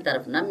గవర్నమెంట్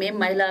తరఫున మేము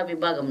మహిళా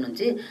విభాగం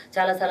నుంచి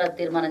చాలాసార్లు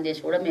తీర్మానం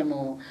చేసి కూడా మేము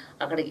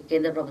అక్కడికి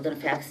కేంద్ర ప్రభుత్వం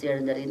ఫ్యాక్స్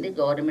చేయడం జరిగింది.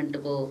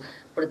 గవర్నమెంట్కు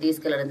ఇప్పుడు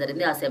తీసుకెళ్లడం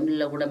జరిగింది.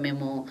 అసెంబ్లీలో కూడా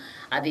మేము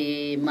అది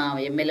మా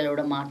ఎమ్మెల్యేలు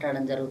కూడా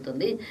మాట్లాడడం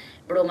జరుగుతుంది.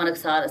 ఇప్పుడు మనకు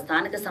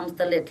స్థానిక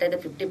సంస్థల్లో ఎట్లయితే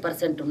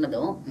 50%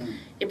 ఉన్నదో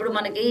ఇప్పుడు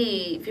మనకి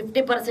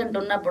 50%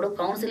 ఉన్నప్పుడు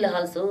కౌన్సిల్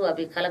హాల్స్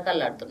అవి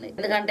కలకల్లాడుతున్నాయి.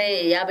 ఎందుకంటే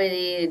 50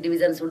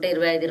 డివిజన్స్ ఉంటే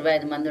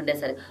 25 మంది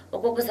ఉండేసరి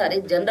ఒక్కొక్కసారి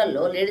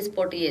జనరల్లో లేడీస్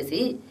పోటీ చేసి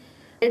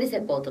లేడీస్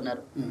ఎక్కువ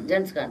అవుతున్నారు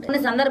జెంట్స్ కంటే.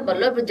 కొన్ని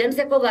సందర్భాల్లో ఇప్పుడు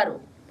జెంట్స్ ఎక్కువ గారు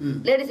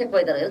లేడీస్ ఎక్కువ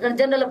అవుతారు. ఎందుకంటే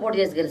జనరల్లో పోటీ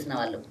చేసి గెలిచిన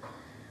వాళ్ళు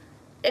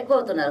ఎక్కువ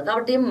అవుతున్నారు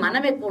కాబట్టి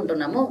మనం ఎక్కువ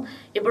ఉంటున్నాము.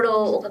 ఇప్పుడు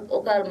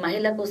ఒక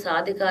మహిళకు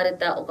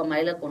సాధికారిత ఒక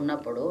మహిళకు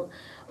ఉన్నప్పుడు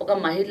ఒక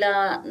మహిళా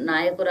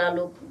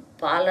నాయకురాలు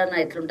పాలన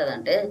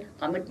ఎట్లుంటుందంటే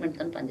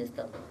కమిట్మెంట్తో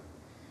పనిచేస్తాం.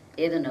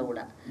 ఏదన్నా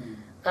కూడా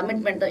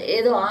కమిట్మెంట్తో,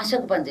 ఏదో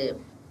ఆశకు పనిచేయం,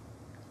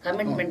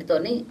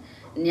 కమిట్మెంట్తోని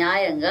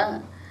న్యాయంగా.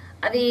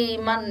 అది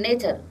మన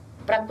నేచర్,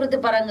 ప్రకృతి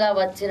పరంగా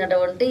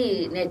వచ్చినటువంటి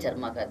నేచర్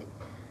మాకు. అది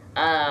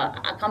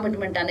ఆ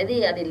కమిట్మెంట్ అనేది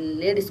అది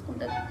లేడీస్కి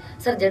ఉంటుంది.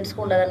 సరే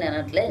జెంట్స్కి ఉండదని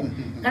అనట్లే,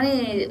 కానీ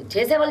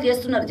చేసేవాళ్ళు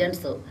చేస్తున్నారు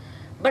జెంట్స్.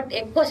 బట్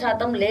ఎక్కువ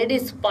శాతం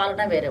లేడీస్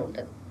పాలన వేరే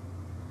ఉంటుంది.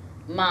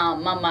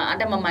 మా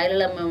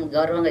మహిళల మేము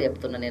గర్వంగా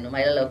చెప్తున్నా, నేను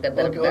మహిళల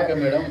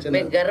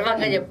మేము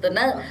గర్వంగా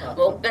చెప్తున్నా.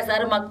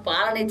 ఒక్కసారి మాకు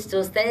పాలన ఇచ్చి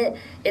చూస్తే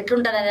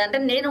ఎట్లుంటుంది అంటే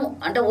నేను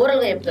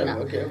ఓరల్గా చెప్తున్నా.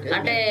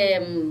 అంటే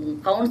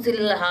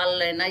కౌన్సిల్ హాల్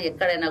అయినా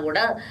ఎక్కడైనా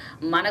కూడా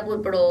మనకు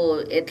ఇప్పుడు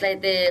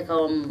ఎట్లయితే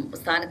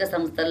స్థానిక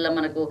సంస్థల్లో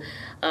మనకు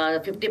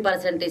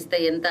 50% ఇస్తే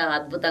ఎంత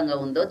అద్భుతంగా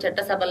ఉందో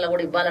చట్టసభల్లో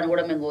కూడా ఇవ్వాలని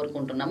కూడా మేము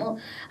కోరుకుంటున్నాము.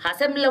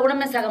 అసెంబ్లీలో కూడా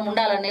మేము సగం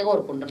ఉండాలనే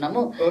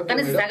కోరుకుంటున్నాము.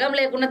 కానీ సగం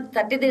లేకుండా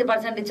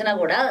 33% ఇచ్చినా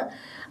కూడా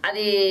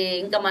అది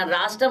ఇంకా మన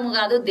రాష్ట్రం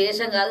కాదు,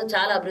 దేశం కాదు,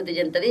 చాలా అభివృద్ధి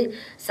చెందుతుంది.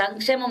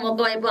 సంక్షేమం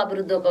ఒకవైపు,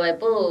 అభివృద్ధి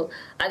ఒకవైపు,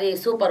 అది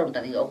సూపర్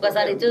ఉంటుంది.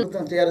 ఒక్కసారి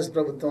టీఆర్ఎస్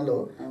ప్రభుత్వంలో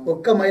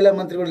ఒక్క మహిళా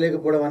మంత్రి కూడా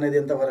లేకపోవడం అనేది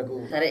ఎంతవరకు?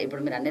 సరే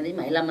ఇప్పుడు మీరు అనేది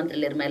మహిళా మంత్రి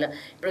లేరు,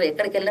 ఇప్పుడు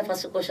ఎక్కడికి వెళ్ళినా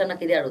ఫస్ట్ క్వశ్చన్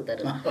నాకు ఇదే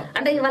అడుగుతారు.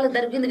 అంటే వాళ్ళకి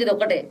దొరికింది ఇది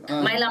ఒకటే,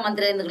 మహిళా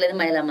మంత్రి ఎందుకు లేదు,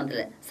 మహిళా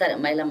మంత్రి. సరే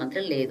మహిళా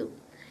మంత్రి లేదు.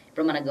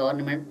 ఇప్పుడు మన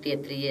గవర్నమెంట్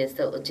 3 years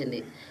వచ్చింది.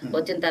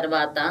 వచ్చిన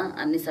తర్వాత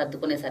అన్ని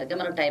సర్దుకునేసరికి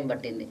మనకు టైం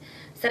పట్టింది.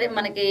 సరే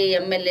మనకి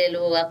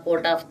ఎమ్మెల్యేలు ఆ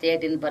కోట్ ఆఫ్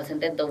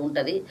 18% ఎంతో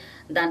ఉంటుంది,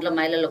 దాంట్లో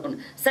మహిళలకు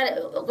సరే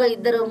ఒక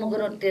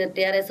 2-3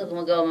 టీఆర్ఎస్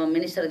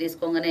మినిస్టర్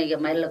తీసుకోగానే ఇక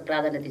మహిళలకు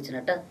ప్రాధాన్యత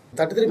ఇచ్చినట్ట.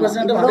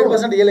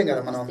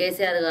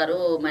 కేసీఆర్ గారు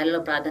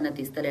మహిళలకు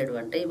ప్రాధాన్యత ఇస్తలేడు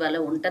అంటే ఇవాళ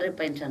ఒంటరి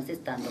పెన్షన్స్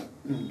ఇస్తాను.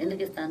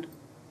 ఎందుకు ఇస్తాను?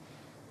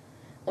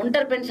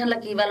 ఒంటరి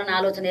పెన్షన్లకి ఇవ్వాలన్న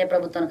ఆలోచన ఏ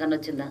ప్రభుత్వానికన్నా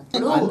వచ్చిందా?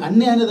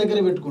 అన్ని ఆయన దగ్గర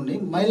పెట్టుకోండి,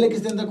 మహిళలకి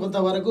ఇస్తే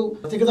కొంతవరకు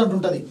ప్రత్యేకత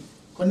ఉంటుంది.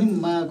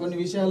 కొన్ని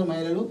విషయాలు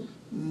మహిళలు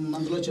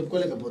అందులో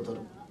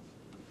చెప్పుకోలేకపోతారు.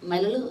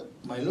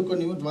 మహిళలు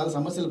కొన్ని వాళ్ళ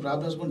సమస్యలు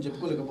ప్రాబ్లమ్స్ కూడా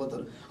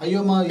చెప్పుకోలేకపోతారు.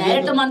 అయ్యో మా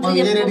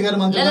రెడ్డి గారు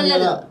మంత్రి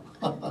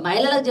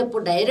మహిళలకు చెప్పు,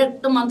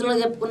 డైరెక్ట్ మంత్రులకు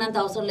చెప్పుకునేంత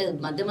అవసరం లేదు.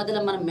 మధ్య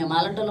మధ్యలో మనం మేము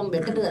అలాంటి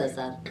పెట్టదు కదా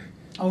సార్,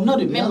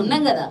 మేము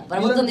ఉన్నాం కదా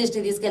ప్రభుత్వం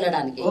దృష్టికి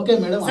తీసుకెళ్ళడానికి.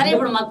 సరే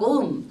ఇప్పుడు మాకు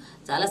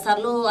చాలా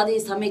సార్లు అది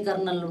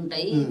సమీకరణలు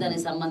ఉంటాయి,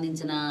 దానికి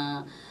సంబంధించిన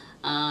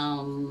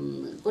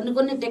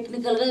కొన్ని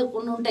టెక్నికల్ గా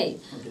కొన్ని ఉంటాయి,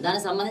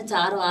 దానికి సంబంధించి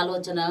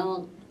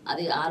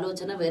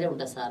ఆలోచన వేరే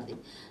ఉంటుంది సార్ది.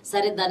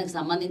 సరే దానికి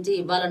సంబంధించి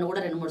ఇవ్వాలని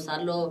కూడా 2-3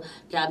 సార్లు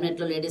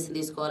క్యాబినెట్లో లేడీస్ని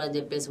తీసుకోవాలని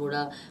చెప్పేసి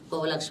కూడా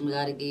కోవలక్ష్మి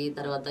గారికి,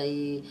 తర్వాత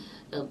ఈ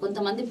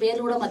కొంతమంది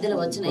పేర్లు కూడా మధ్యలో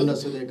వచ్చినాయి.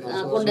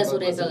 కొండ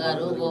సురేఖ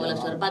గారు,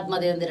 కోవలక్ష్మి గారు,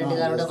 పద్మదేవేంద్ర రెడ్డి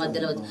గారు కూడా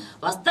మధ్యలో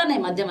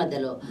వస్తున్నాయి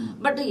మధ్యలో.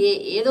 బట్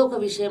ఏదో ఒక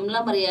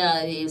విషయంలో మరి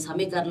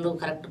సమీకరణలు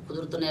కరెక్ట్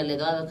కుదురుతున్నాయో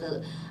లేదో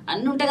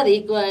అన్నీ ఉంటాయి కదా,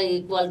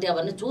 ఈక్వాలిటీ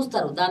అవన్నీ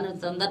చూస్తారు. దాని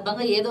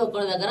సందర్భంగా ఏదో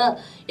ఒక దగ్గర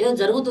ఏదో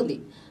జరుగుతుంది.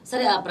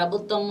 సరే ఆ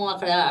ప్రభుత్వం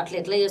అక్కడ అట్లా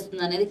ఎట్లా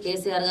చేస్తుంది అనేది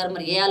కేసీఆర్ గారు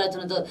మరి ఏ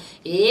ఆలోచనతో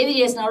ఏది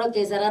చేసినా కూడా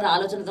కేసీఆర్ గారు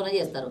ఆలోచనతోనే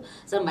చేస్తారు.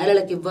 సరే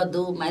మహిళలకు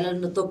ఇవ్వద్దు,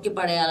 మహిళలను తొక్కి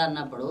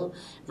పడేయాలన్నప్పుడు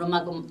ఇప్పుడు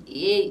మాకు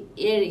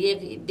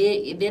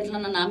దేంట్లో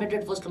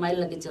నామినేటెడ్ పోస్టులు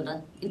మహిళలకు ఇచ్చారా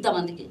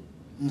ఇంతమందికి?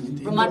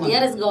 ఇప్పుడు మా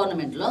టీఆర్ఎస్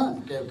గవర్నమెంట్ లో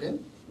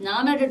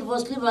నామినేటెడ్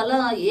పోస్టులు ఇవాళ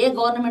ఏ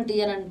గవర్నమెంట్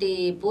ఇయ్యనంటి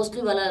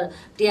పోస్టులు ఇవాళ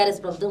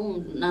టీఆర్ఎస్ ప్రభుత్వం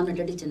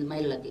నామినేటెడ్ ఇచ్చింది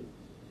మహిళలకి.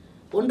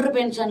 ఒంటరి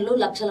పెన్షన్లు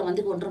లక్షల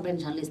మందికి ఒంటరి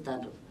పెన్షన్లు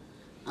ఇస్తారు.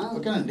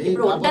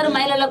 ఇప్పుడు ఒంటరి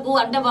మహిళలకు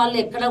అంటే వాళ్ళు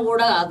ఎక్కడ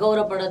కూడా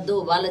అగౌరవపడద్దు,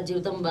 వాళ్ళ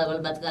జీవితం వాళ్ళు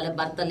బతకాలి,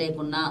 భర్త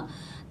లేకున్నా,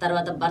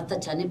 తర్వాత భర్త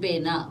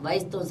చనిపోయినా,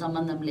 వయసుతో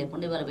సంబంధం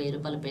లేకుండా వాళ్ళ 1000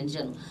 రూపాయల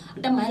పెన్షన్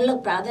అంటే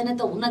మహిళలకు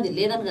ప్రాధాన్యత ఉన్నది,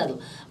 లేదని కాదు.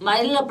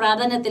 మహిళల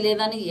ప్రాధాన్యత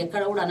లేదని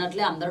ఎక్కడ కూడా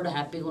అనట్లే, అందరూ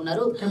హ్యాపీగా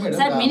ఉన్నారు.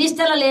 సరే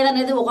మినిస్టర్ల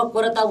లేదనేది ఒక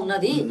కొరత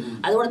ఉన్నది,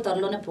 అది కూడా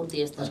త్వరలోనే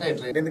పూర్తి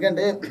చేస్తారు.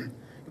 ఎందుకంటే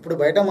ఇప్పుడు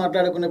బయట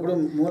మాట్లాడుకున్నప్పుడు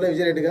మూల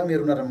విజయరెడ్డిగా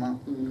మీరున్నారమ్మా,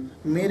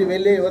 మీరు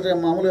వెళ్ళి ఎవరు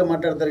మామూలుగా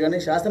మాట్లాడతారు కానీ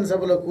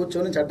శాసనసభలో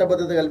కూర్చొని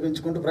చట్టబద్ధత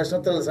కల్పించుకుంటూ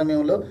ప్రశ్నోత్తరాల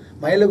సమయంలో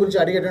మహిళల గురించి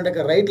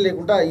అడిగేటువంటి రైట్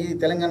లేకుండా ఈ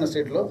తెలంగాణ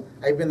స్టేట్లో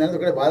అయిపోయింది అనేది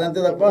ఒకటి బాధ,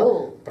 అంతే తప్ప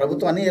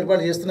ప్రభుత్వం అన్ని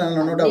ఏర్పాటు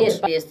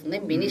చేస్తుంది.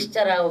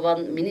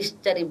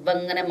 మినిస్టర్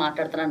ఇవ్వంగానే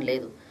మాట్లాడుతున్నాను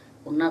లేదు,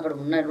 అక్కడ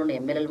ఉన్నటువంటి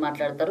ఎమ్మెల్యేలు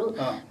మాట్లాడతారు.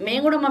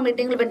 మేము కూడా మా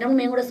మీటింగ్లు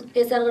పెట్టినప్పుడు మేము కూడా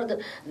కేసీఆర్ గారు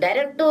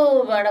డైరెక్ట్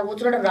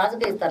కూర్చున్నాడు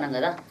రాజుకే ఇస్తాను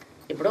కదా.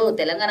 ఇప్పుడు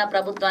తెలంగాణ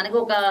ప్రభుత్వానికి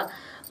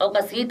ఒక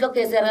సీట్లో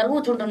కేసీఆర్ గారు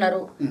కూర్చుంటున్నారు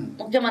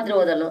ముఖ్యమంత్రి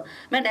హోదాలో,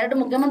 మేము డైరెక్ట్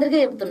ముఖ్యమంత్రికే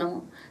చెప్తున్నాము.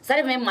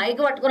 సరే మేము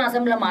మైక్ పట్టుకుని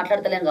అసెంబ్లీలో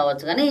మాట్లాడతలేం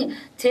కావచ్చు కానీ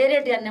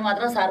చేరేటి అన్ని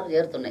మాత్రం సార్కు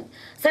చేరుతున్నాయి.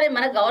 సరే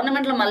మన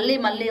గవర్నమెంట్లో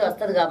మళ్ళీ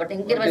వస్తుంది కాబట్టి,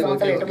 ఇంక 20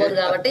 సంవత్సరాలు ఎట్టుపోదు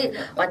కాబట్టి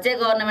వచ్చే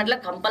గవర్నమెంట్లో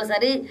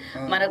కంపల్సరీ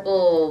మనకు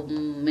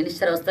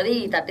మినిస్టర్ వస్తుంది.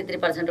 ఈ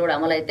 33% కూడా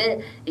అమలు అయితే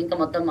ఇంకా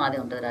మొత్తం మాదే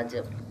ఉంటుంది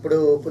రాజ్యం. ఇప్పుడు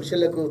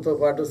పురుషులతో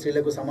పాటు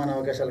స్త్రీలకు సమాన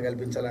అవకాశాలు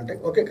కల్పించాలంటే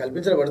ఓకే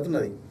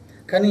కల్పించబడుతున్నది,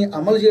 కానీ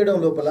అమలు చేయడం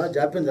లోపల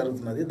జాప్యం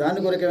జరుగుతున్నది. దాని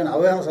కొరకు ఏమైనా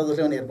అవగాహన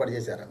సదస్సులు ఏమైనా ఏర్పాటు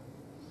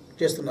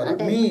చేస్తున్నారా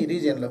మీ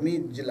రీజియన్లో, మీ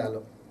జిల్లాలో?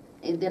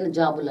 అంటే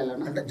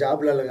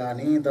జాబులలో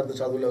కానీ, తర్వాత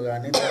చదువులో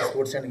కానీ, తర్వాత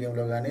స్పోర్ట్స్ అండ్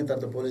గేమ్లో కానీ,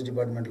 తర్వాత పోలీస్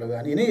డిపార్ట్మెంట్లో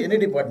కానీ, ఎన్ని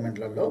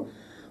డిపార్ట్మెంట్లలో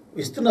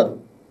ఇస్తున్నారు,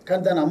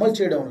 కానీ దాన్ని అమలు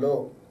చేయడంలో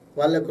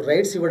వాళ్ళకు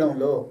రైట్స్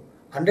ఇవ్వడంలో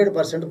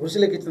 100%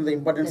 పురుషులకు ఇచ్చేంత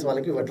ఇంపార్టెన్స్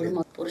వాళ్ళకి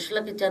ఇవ్వట్లేదు.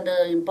 పురుషులకు ఇచ్చేంత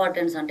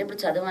ఇంపార్టెన్స్ అంటే ఇప్పుడు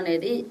చదువు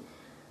అనేది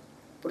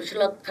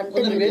పురుషుల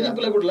కంటే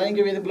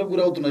లైంగిక వేధింపులకు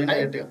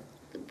గురవుతున్నారు.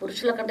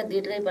 పురుషుల కంటే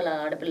ధీటుగా ఇప్పుడు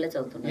ఆడపిల్లలే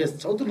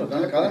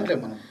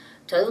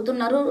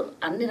చదువుతున్నారు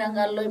అన్ని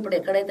రంగాల్లో. ఇప్పుడు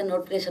ఎక్కడైతే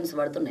నోటిఫికేషన్స్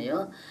పడుతున్నాయో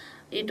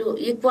ఇటు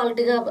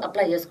ఈక్వాలిటీగా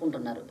అప్లై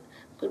చేసుకుంటున్నారు.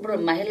 ఇప్పుడు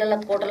మహిళల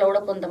కోటలో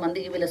కూడా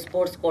కొంతమందికి వీళ్ళ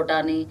స్పోర్ట్స్ కోటా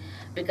అని,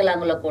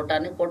 వికలాంగుల కోటా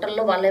అని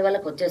కోటల్లో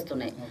వాళ్ళకి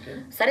వచ్చేస్తున్నాయి.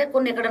 సరే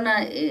కొన్ని ఎక్కడన్నా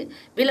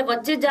వీళ్ళకి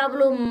వచ్చే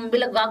జాబులు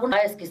వీళ్ళకి కాకుండా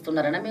ఆయస్కి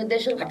ఇస్తున్నారని మీ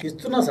ఉద్దేశం?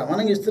 ఇస్తున్నారు,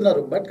 సమానంగా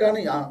ఇస్తున్నారు. బట్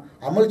కానీ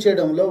అమలు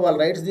చేయడంలో వాళ్ళ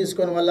రైట్స్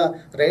తీసుకొని వాళ్ళ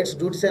రైట్స్,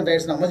 డ్యూటీస్ అండ్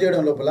రైట్స్ని అమలు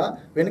చేయడం లోపల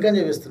వెనుకంజ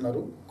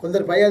వేస్తున్నారు.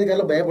 కొందరు పై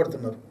అధికారులు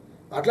భయపడుతున్నారు.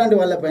 అట్లాంటి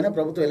వాళ్ళపైన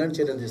ప్రభుత్వం ఎలాంటి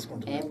చర్యలు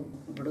తీసుకుంటుంది?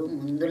 ఇప్పుడు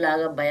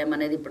ముందులాగా భయం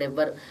అనేది ఇప్పుడు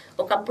ఎవ్వరు,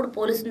 ఒకప్పుడు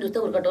పోలీసుని చూస్తే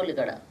ఉరకటోళ్ళు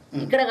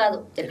ఇక్కడ కాదు,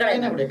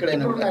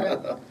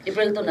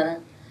 ఇప్పుడు వెళ్తున్నారా?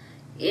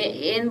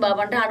 ఏం బాబు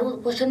అంటే అడుగు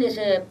క్వశ్చన్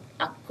చేసే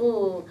హక్కు,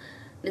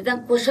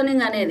 నిజంగా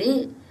క్వశ్చనింగ్ అనేది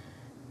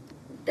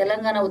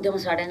తెలంగాణ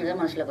ఉద్యమం స్టార్ట్ అయిన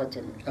మనుషులకు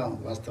వచ్చింది.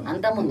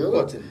 అంతకుముందు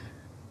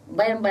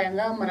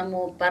భయంగా మనము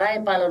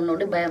పరాయి పాలన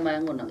నుండి భయంగా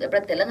ఉన్నాం.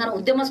 ఎప్పుడైతే తెలంగాణ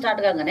ఉద్యమం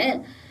స్టార్ట్ కాగానే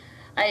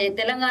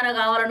తెలంగాణ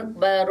కావాలని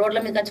రోడ్ల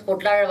మీద వచ్చి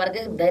కొట్లాడే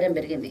వరకే ధైర్యం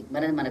పెరిగింది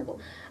మనకు.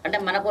 అంటే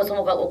మన కోసం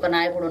ఒక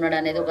నాయకుడు ఉన్నాడు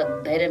అనేది ఒక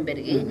ధైర్యం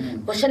పెరిగి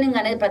క్వశ్చనింగ్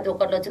అనేది ప్రతి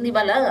ఒక్కరిలో వచ్చింది.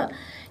 ఇవాళ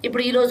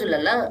ఇప్పుడు ఈ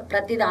రోజులలో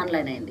ప్రతిదీ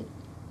ఆన్లైన్ అయింది.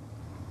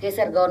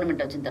 కేసీఆర్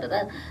గవర్నమెంట్ వచ్చిన తర్వాత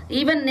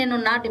ఈవెన్ నేను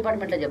నా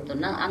డిపార్ట్మెంట్లో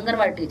చెప్తున్నా,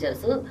 అంగన్వాడీ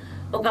టీచర్స్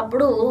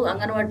ఒకప్పుడు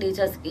అంగన్వాడీ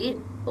టీచర్స్కి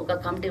ఒక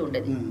కమిటీ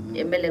ఉండేది,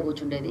 ఎమ్మెల్యే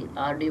కూర్చుండేది,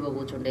 ఆర్డీఓ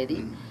కూర్చుండేది,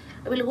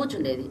 వీళ్ళు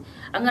కూర్చుండేది.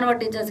 అంగన్వాడీ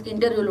టీచర్స్కి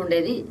ఇంటర్వ్యూలు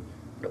ఉండేది,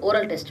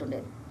 ఓరల్ టెస్ట్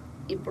ఉండేది.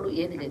 ఇప్పుడు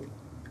ఏది లేదు,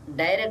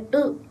 డైరెక్ట్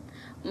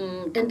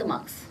 10th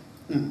మార్క్స్.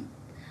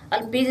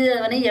 వాళ్ళు పీజీ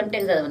చదవని,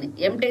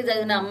 ఎంటెక్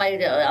చదివిన అమ్మాయి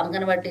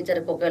అంగన్వాడీ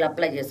టీచర్కి ఒకవేళ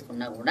అప్లై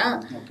చేసుకున్నా కూడా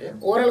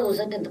ఓరల్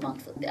కూర్చొని 10th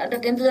మార్క్స్. అంటే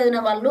 10th చదివిన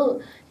వాళ్ళు,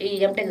 ఈ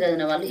ఎంటెక్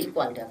చదివిన వాళ్ళు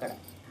ఈక్వాలిటీ అక్కడ.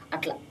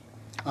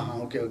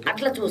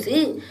 అట్లా చూసి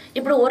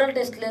ఇప్పుడు ఓరల్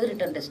టెస్ట్ లేదు,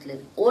 రిటర్న్ టెస్ట్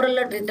లేదు. ఓరల్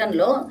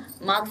రిటర్న్లో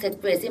మార్క్స్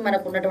ఎక్కువ వేసి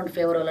మనకు ఉన్నటువంటి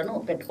ఫేవర్లను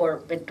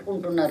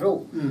పెట్టుకుంటున్నారు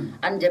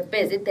అని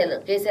చెప్పేసి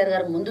కేసీఆర్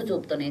గారు ముందు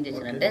చూపుతో ఏం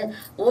చేశారంటే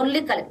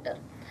ఓన్లీ కలెక్టర్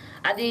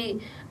అది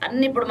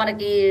అన్ని ఇప్పుడు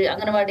మనకి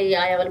అంగన్వాడీ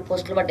ఆయావాళ్ళ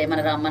పోస్టులు పడ్డాయి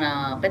మన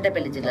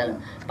పెద్దపల్లి జిల్లాలో.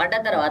 పడ్డ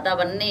తర్వాత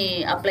అవన్నీ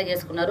అప్లై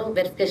చేసుకున్నారు,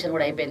 వెరిఫికేషన్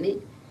కూడా అయిపోయింది.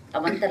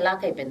 అవంతా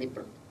లాక్ అయిపోయింది.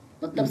 ఇప్పుడు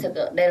మొత్తం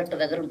డైరెక్టర్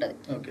దగ్గర ఉంటుంది,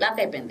 లాక్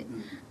అయిపోయింది,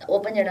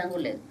 ఓపెన్ చేయడానికి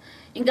కూడా లేదు.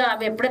 ఇంకా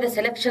అవి ఎప్పుడైతే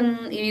సెలెక్షన్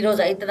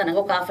ఈరోజు అవుతుంది అనగా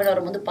ఒక హాఫ్ అన్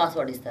అవర్ ముందు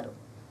పాస్వర్డ్ ఇస్తారు.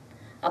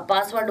 ఆ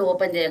పాస్వర్డ్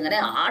ఓపెన్ చేయగానే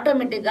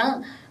ఆటోమేటిక్గా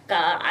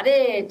అదే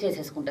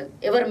చేసేసుకుంటుంది.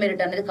 ఎవరు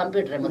మెరిట్ అనేది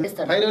కంప్యూటర్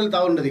ఇస్తారు.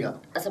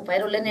 అసలు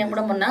పైరోల్ నేను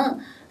కూడా మొన్న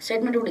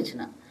స్టేట్మెంట్ కూడా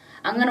ఇచ్చిన.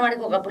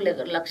 అంగన్వాడికి ఒకప్పుడు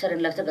 1,00,000-2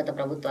 లక్షలు గత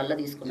ప్రభుత్వాల్లో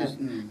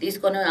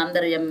తీసుకొని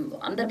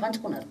అందరు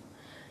పంచుకున్నారు.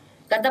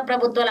 గత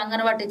ప్రభుత్వాలు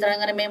అంగన్వాడి టీచర్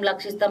అనగానే మేము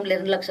 1,00,000 ఇస్తాం,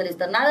 2 లక్షలు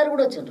ఇస్తాం, నా దగ్గర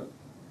కూడా వచ్చిండ్రు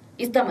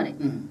ఇస్తామని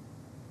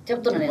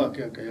చెప్తున్నా నేను.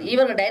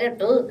 ఈవెన్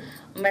డైరెక్ట్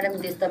మేడం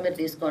ఇది ఇస్తాం మీరు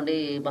తీసుకోండి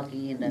మాకు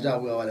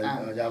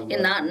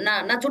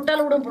నా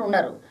చుట్టాలు కూడా ఇప్పుడు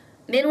ఉన్నారు.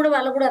 నేను కూడా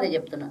వాళ్ళకు కూడా అదే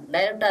చెప్తున్నా,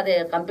 డైరెక్ట్ అదే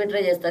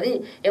కంప్యూటరే చేస్తుంది,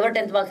 ఎవరు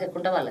 10th మార్క్స్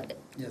ఎక్కుంటే వాళ్ళకి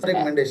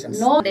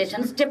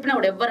రికమెండేషన్స్ చెప్పినా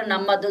కూడా ఎవరు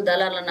నమ్మద్దు,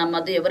 దళాలను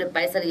నమ్మద్దు, ఎవరి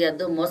పైసలు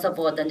ఇవ్వద్దు,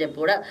 మోసపోవద్దు అని చెప్పి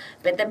కూడా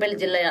పెద్దపల్లి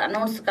జిల్లా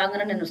అనౌన్స్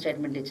కాగానే నేను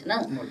స్టేట్మెంట్ ఇచ్చిన.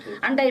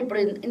 అంటే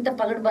ఇప్పుడు ఇంత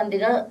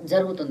పగడ్బందీగా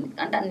జరుగుతుంది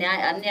అంటే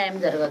అన్యాయం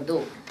జరగద్దు,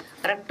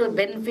 కరెక్ట్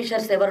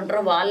బెనిఫిషియర్స్ ఎవరు ఉంటారో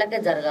వాళ్ళకే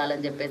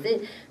జరగాలని చెప్పేసి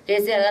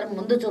కేసీఆర్ గారు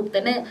ముందు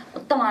చూపితేనే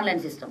మొత్తం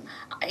ఆన్లైన్ సిస్టమ్.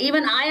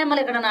 ఈవెన్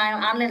ఆయమ్మలు ఎక్కడ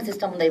ఆన్లైన్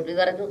సిస్టమ్ ఉందా ఇప్పుడు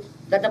వరకు?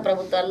 గత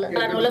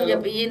ప్రభుత్వాల్లో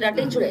చెప్పి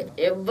ఏంటంటే ఇచ్చుడే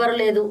ఎవ్వరు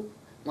లేదు,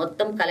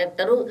 మొత్తం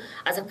కలెక్టరు.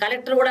 అసలు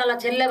కలెక్టర్ కూడా అలా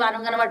చెల్లె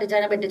అంగన్వాడి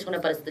చైనా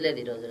పెట్టించుకునే పరిస్థితి లేదు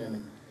ఈ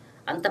రోజులలో.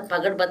 అంత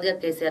పగడ్బందీగా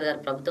కేసీఆర్ గారి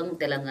ప్రభుత్వం,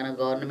 తెలంగాణ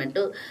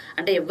గవర్నమెంట్.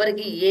 అంటే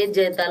ఎవరికి ఏ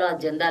జేతాలో ఆ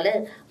జెండాలే,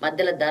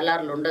 మధ్యలో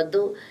దళారులు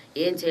ఉండొద్దు,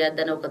 ఏం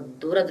చేయొద్దని ఒక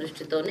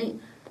దూరదృష్టితోని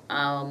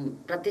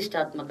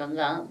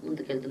ప్రతిష్టాత్మకంగా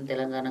ముందుకెళ్తుంది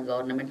తెలంగాణ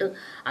గవర్నమెంట్.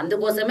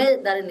 అందుకోసమే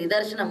దాని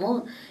నిదర్శనము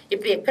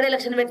ఇప్పుడు ఎక్కడ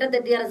ఎలక్షన్ పెట్టితే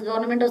టీఆర్ఎస్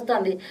గవర్నమెంట్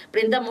వస్తుంది.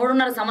 ఇప్పుడు ఇంత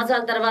 3.5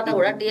 సంవత్సరాల తర్వాత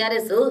కూడా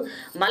టీఆర్ఎస్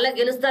మళ్ళీ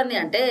గెలుస్తుంది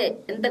అంటే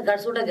ఎంత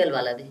గడుసుట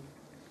గెలవాలి అది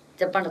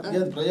చెప్పండి.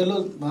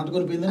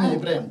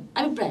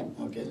 అభిప్రాయం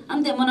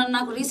అంతే. మొన్న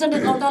నాకు రీసెంట్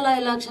కౌటాల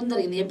ఎలక్షన్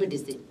జరిగింది,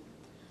 ఎంపీటీసీ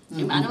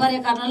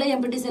అనివార్య కారణాలే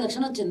ఎంపీటీసీ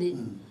ఎలక్షన్ వచ్చింది,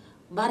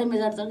 భారీ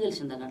మెజార్టీతో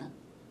గెలిచింది. అక్కడ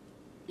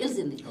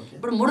గెలిచింది.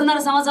 ఇప్పుడు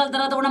 3.5 సంవత్సరాల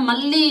తర్వాత కూడా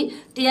మళ్ళీ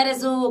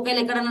టీఆర్ఎస్ ఒకవేళ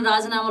ఎక్కడైనా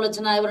రాజీనామాలు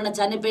వచ్చినా, ఎవరైనా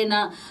చనిపోయినా,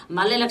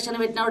 మళ్ళీ ఎలక్షన్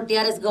పెట్టినప్పుడు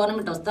టీఆర్ఎస్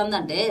గవర్నమెంట్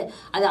వస్తుందంటే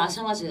అది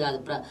ఆషామాషి కాదు.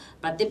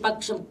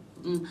 ప్రతిపక్షం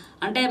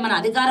అంటే మన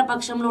అధికార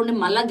పక్షంలో ఉండి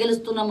మళ్ళా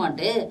గెలుస్తున్నాము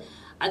అంటే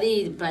అది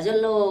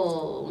ప్రజల్లో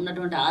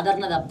ఉన్నటువంటి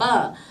ఆదరణ తప్ప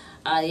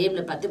ఏం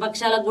లేదు.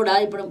 ప్రతిపక్షాలకు కూడా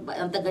ఇప్పుడు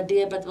అంత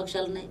గట్టిగా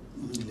ప్రతిపక్షాలు ఉన్నాయి.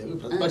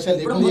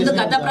 ఇప్పుడు ముందు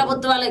గత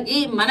ప్రభుత్వాలకి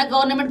మన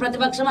గవర్నమెంట్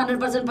ప్రతిపక్షం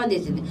 100%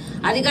 పనిచేసింది,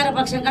 అధికార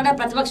పక్షం కంటే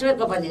ప్రతిపక్షం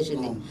ఎక్కువ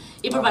పనిచేసింది.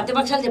 ఇప్పుడు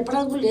ప్రతిపక్షాలు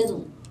చెప్పడానికి లేదు,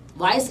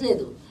 వాయిస్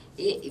లేదు,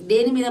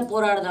 దేని మీద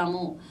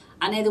పోరాడదాము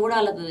అనేది కూడా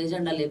వాళ్ళకు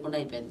ఎజెండా లేకుండా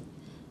అయిపోయింది.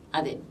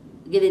 అదే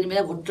దీని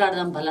మీద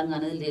గుట్లాడదాం బలంగా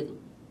అనేది లేదు,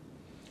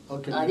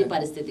 అది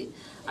పరిస్థితి.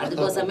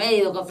 అందుకోసమే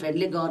ఇది ఒక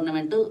ఫ్రెండ్లీ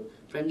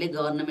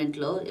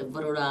గవర్నమెంట్లో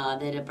ఎవ్వరు కూడా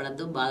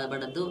ఆధైర్యపడద్దు,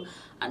 బాధపడద్దు.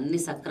 అన్ని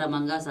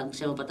సక్రమంగా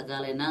సంక్షేమ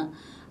పథకాలైనా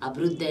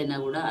అభివృద్ధి అయినా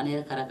కూడా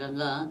అనేక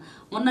రకంగా.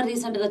 మొన్న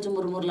రీసెంట్గా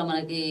మురుమూరులో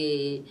మనకి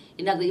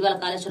ఇవాళ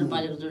కాళేశ్వరం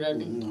ప్రాజెక్టు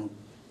చూడండి,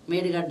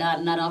 మేడిగడ్డ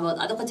అన్నారు,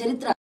 అదొక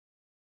చరిత్ర.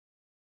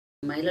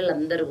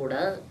 మహిళలందరూ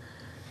కూడా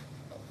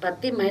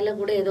ప్రతి మహిళకు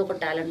కూడా ఏదో ఒక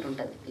టాలెంట్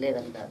ఉంటుంది,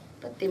 లేదంట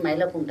ప్రతి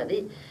మహిళకు ఉంటుంది.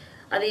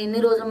 అది ఇన్ని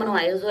రోజులు మనం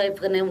హౌస్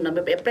వైఫ్గానే ఉన్నాం.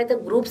 ఎప్పుడైతే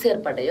గ్రూప్స్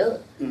ఏర్పడ్డాయో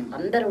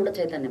అందరూ కూడా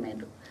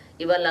చైతన్యమైనరు.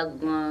 ఇవాళ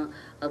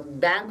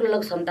బ్యాంకులలో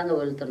సొంతంగా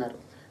వెళ్తున్నారు,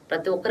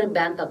 ప్రతి ఒక్కరి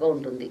బ్యాంక్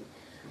అకౌంట్ ఉంది.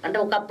 అంటే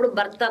ఒకప్పుడు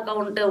భర్త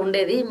అకౌంట్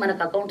ఉండేది,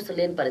 మనకు అకౌంట్స్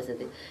లేని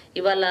పరిస్థితి.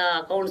 ఇవాళ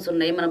అకౌంట్స్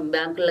ఉన్నాయి, మనం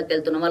బ్యాంకుల్లోకి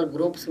వెళ్తున్నాం, వాళ్ళు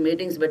గ్రూప్స్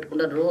మీటింగ్స్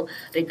పెట్టుకుంటున్నారు,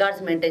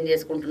 రికార్డ్స్ మెయింటైన్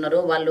చేసుకుంటున్నారు,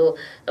 వాళ్ళు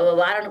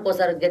వారానికి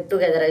ఒకసారి గెట్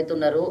టుగెదర్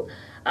అవుతున్నారు.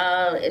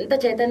 ఎంత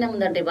చైతన్యం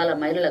ఉందంటే ఇవాళ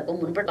మహిళలకు.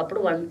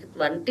 మునుపటికప్పుడు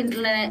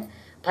వంటింట్లోనే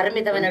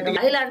పరిమితమైన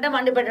మహిళ అంటే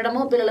వండి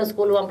పెట్టడము, పిల్లల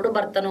స్కూల్ పంపుడు,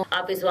 భర్తను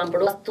ఆఫీస్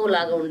పంపుడు,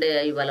 వస్తువులాగా ఉండే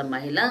ఇవాళ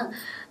మహిళ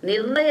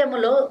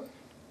నిర్ణయములో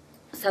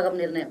సగం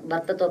నిర్ణయం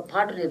భర్తతో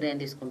పాటు నిర్ణయం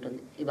తీసుకుంటుంది.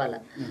 ఇవాళ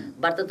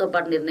భర్తతో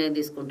పాటు నిర్ణయం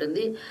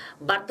తీసుకుంటుంది,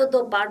 భర్తతో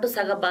పాటు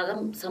సగ భాగం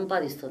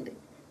సంపాదిస్తుంది.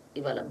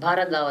 ఇవాళ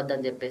భారం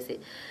కావద్దని చెప్పేసి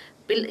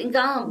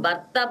ఇంకా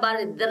భర్త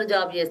భార్య ఇద్దరు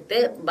జాబ్ చేస్తే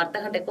భర్త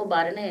కంటే ఎక్కువ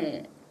భార్యనే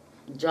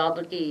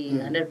జాబ్కి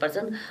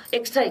 100%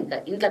 ఎక్స్ట్రా. ఇంకా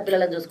ఇంట్లో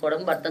పిల్లలను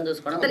చూసుకోవడం, భర్తను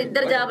చూసుకోవడం,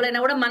 ఇద్దరు జాబులైనా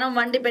కూడా మనం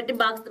వండి పెట్టి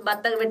బాక్స్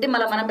భర్తకు పెట్టి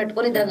మళ్ళీ మనం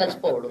పెట్టుకొని ఇద్దరం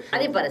కలిసిపోవడు,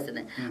 అది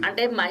పరిస్థితి.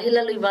 అంటే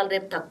మహిళలు ఇవాళ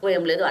రేపు తక్కువ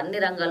ఏం లేదు, అన్ని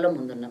రంగాల్లో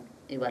ముందున్నాం.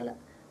 ఇవాళ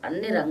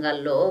అన్ని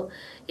రంగాల్లో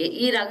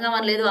ఈ రంగం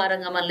అని లేదు, ఆ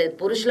రంగం అని లేదు.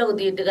 పురుషులకు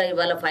ధీటుగా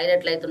ఇవాళ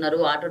పైలట్లు అవుతున్నారు,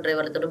 ఆటో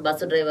డ్రైవర్లు అవుతున్నారు,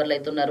 బస్సు డ్రైవర్లు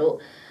అవుతున్నారు.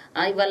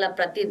 ఇవాళ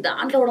ప్రతి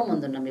దాంట్లో కూడా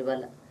ముందున్నాం.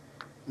 ఇవాళ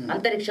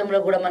అంతరిక్షంలో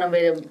కూడా మనం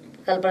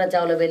కల్పన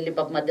చావ్లా వెళ్ళి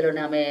పాప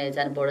మధ్యలోనే ఆమె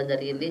చనిపోవడం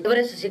జరిగింది.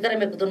 ఎవరెస్ట్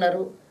శిఖరం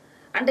ఎక్కుతున్నారు.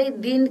 అంటే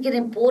దీనికి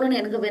నేను పూర్ణ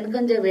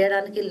వెనుకంజ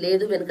వేయడానికి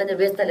లేదు, వెనుకంజ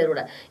వేస్తలేరు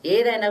కూడా.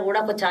 ఏదైనా కూడా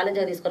ఒక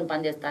ఛాలెంజ్గా తీసుకొని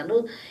పనిచేస్తాను.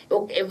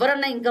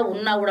 ఎవరన్నా ఇంకా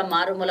ఉన్నా కూడా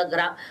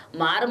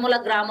మారుమూల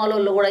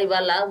గ్రామాలలో కూడా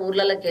ఇవాళ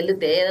ఊర్లలోకి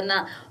వెళితే ఏదన్నా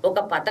ఒక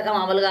పథకం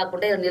అమలు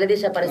కాకుండా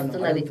నిలదీసే పరిస్థితి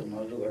ఉన్నది.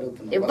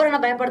 చదువుతున్నారు. ఎవరైనా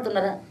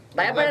భయపడుతున్నారా?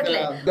 భయపడట్లే.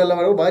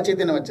 బాగా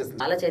చైతన్యం వచ్చేస్తుంది.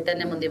 చాలా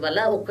చైతన్యం ఉంది వల్ల.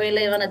 ఒకవేళ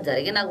ఏమైనా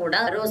జరిగినా కూడా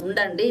రోజు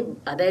ఉండండి,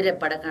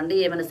 అధైర్యపడకండి.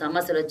 ఏమైనా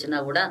సమస్యలు వచ్చినా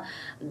కూడా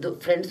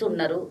ఫ్రెండ్స్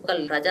ఉన్నారు,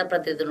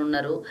 ప్రజాప్రతినిధులు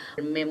ఉన్నారు,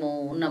 మేము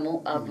ఉన్నాము.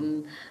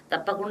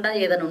 తప్పకుండా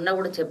ఏదైనా ఉన్నా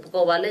కూడా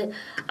చెప్పుకోవాలి.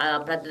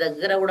 ప్రతి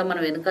దగ్గర కూడా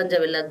మనం వెనుకంజ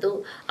వెళ్ళొద్దు.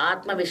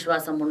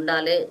 ఆత్మవిశ్వాసం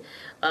ఉండాలి.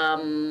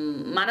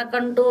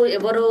 మనకంటూ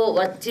ఎవరో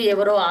వచ్చి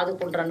ఎవరో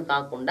ఆదుకుంటారని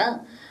కాకుండా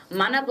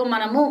మనకు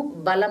మనము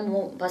బలము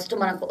ఫస్ట్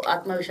మనకు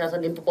ఆత్మవిశ్వాసం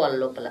నింపుకోవాలి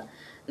లోపల.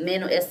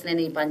 నేను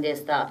ఈ పని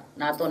చేస్తా,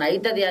 నాతో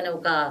అవుతుంది అనే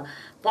ఒక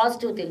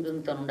పాజిటివ్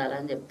థింకింగ్తో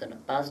ఉండాలని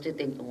చెప్తున్నాను. పాజిటివ్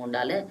థింకింగ్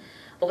ఉండాలి.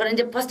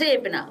 నేను ఫస్ట్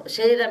చెప్పిన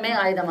శరీరమే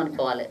ఆయుధం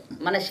అనుకోవాలి.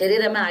 మన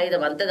శరీరమే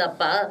ఆయుధం అంతే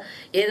తప్ప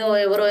ఏదో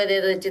ఎవరో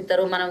ఏదేదో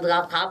ఇచ్చిస్తారు మనం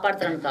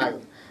కాపాడుతారని కాదు.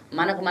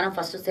 మనకు మనం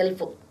ఫస్ట్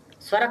సెల్ఫ్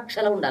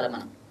స్వరక్షలో ఉండాలి.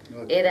 మనం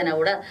ఏదైనా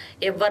కూడా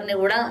ఎవరిని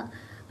కూడా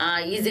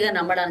ఈజీగా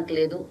నమ్మడానికి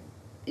లేదు.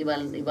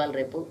 ఇవాళ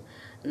రేపు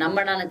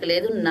నమ్మడానికి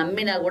లేదు.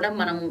 నమ్మినా కూడా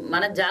మనం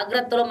మన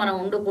జాగ్రత్తలో మనం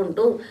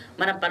వండుకుంటూ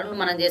మన పనులు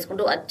మనం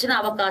చేసుకుంటూ వచ్చిన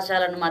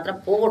అవకాశాలను మాత్రం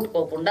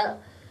పోగొట్టుకోకుండా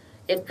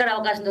ఎక్కడ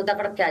అవకాశం దొరికితే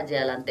అక్కడ క్యాచ్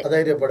చేయాలంటే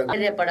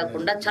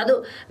ధైర్యపడకుండా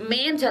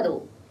మెయిన్ చదువు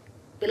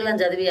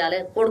పిల్లలను చదివియాలి.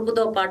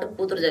 కొడుకుతో పాటు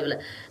కూతురు చదివాలి.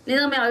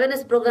 నేను మేము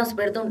అవేర్నెస్ ప్రోగ్రామ్స్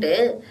పెడుతుంటే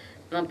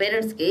మా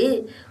పేరెంట్స్కి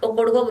ఒక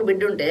కొడుకు ఒక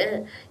బిడ్డ ఉంటే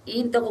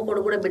ఈయనతో ఒక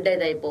కొడుకు కూడా బిడ్డ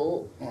అయితే అయిపోవు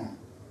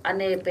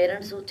అనే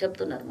పేరెంట్స్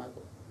చెప్తున్నారు మాకు.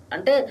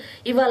 అంటే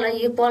ఇవాళ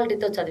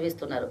ఈక్వాలిటీతో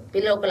చదివిస్తున్నారు.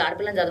 ఒకళ్ళు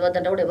ఆడపిల్లని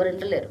చదవద్దంటే కూడా ఎవరు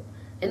ఇంటలేరు.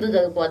 ఎందుకు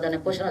చదువుకోవద్దు అనే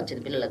క్వశ్చన్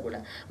వచ్చింది పిల్లలకు కూడా.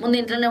 ముందు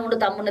ఇంట్లోనే ఉండు,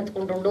 తమ్ముని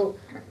ఎత్తుకుంటుండు,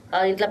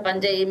 ఇంట్లో పని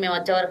చేయి, మేము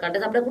వచ్చేవారికి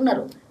అంటే అప్పుడే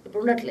ఉన్నారు.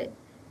 ఇప్పుడు ఉండట్లే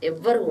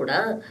ఎవ్వరు కూడా.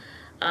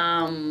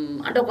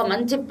 అంటే ఒక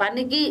మంచి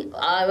పనికి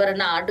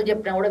ఎవరైనా అడ్డు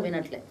చెప్పినా కూడా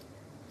వినట్లే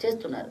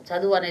చేస్తున్నారు.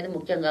 చదువు అనేది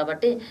ముఖ్యం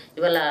కాబట్టి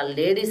ఇవాళ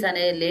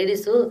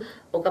లేడీస్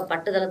ఒక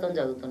పట్టుదలతో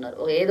చదువుతున్నారు.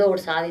 ఏదో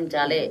ఒకటి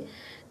సాధించాలి.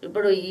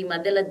 ఇప్పుడు ఈ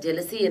మధ్యలో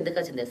జెలసీ ఎందుకు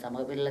వచ్చింది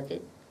మగపిల్లలకి?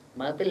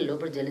 మగపిల్లలు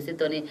ఇప్పుడు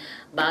జెలసీతోని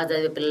బాగా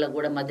చదివే పిల్లలకు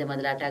కూడా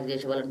మధ్యలో అటాక్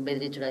చేసి వాళ్ళని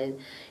బెదిరించడం.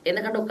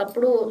 ఎందుకంటే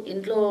ఒకప్పుడు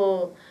ఇంట్లో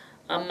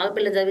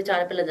మగపిల్లలు చదివి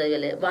ఆడపిల్లలు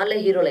చదివలే, వాళ్ళే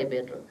హీరోలు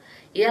అయిపోయారు.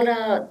 ఇలా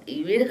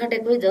వీడికంటే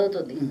ఎక్కువ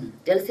చదువుతుంది,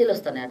 జెలసీలు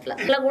వస్తున్నాయి.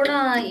 అట్లా కూడా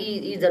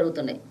ఈ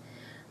జరుగుతున్నాయి.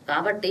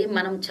 కాబట్టి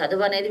మనం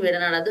చదువు అనేది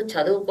విడనాడద్దు,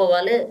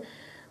 చదువుకోవాలి.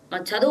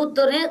 మన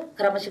చదువుతోనే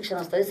క్రమశిక్షణ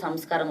వస్తుంది,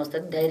 సంస్కారం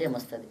వస్తుంది, ధైర్యం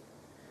వస్తుంది.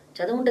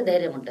 చదువు ఉంటే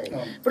ధైర్యం ఉంటుంది.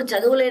 ఇప్పుడు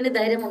చదువు లేని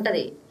ధైర్యం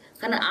ఉంటుంది,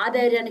 కానీ ఆ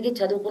ధైర్యానికి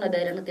చదువుకున్న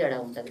ధైర్యానికి తేడా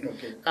ఉంటుంది.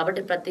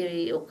 కాబట్టి ప్రతి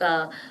ఒక్క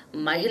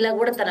మహిళ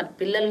కూడా తన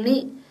పిల్లల్ని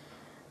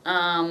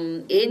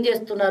ఏం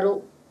చేస్తున్నారు,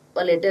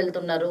 వాళ్ళు ఎటు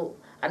వెళ్తున్నారు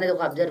అనేది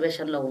ఒక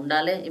అబ్జర్వేషన్లో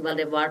ఉండాలి.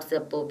 ఇవాళ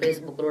వాట్సాప్,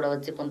 ఫేస్బుక్ కూడా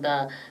వచ్చి కొంత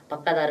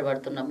పక్కదారి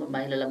పడుతున్నాము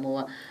మహిళలము,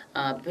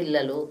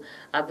 పిల్లలు.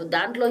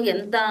 దాంట్లో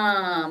ఎంత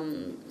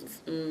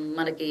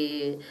మనకి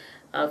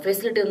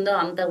ఫెసిలిటీ ఉందో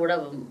అంతా కూడా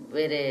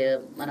వేరే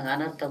మనకు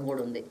అనర్థం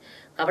కూడా ఉంది.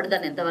 కాబట్టి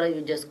దాన్ని ఎంతవరకు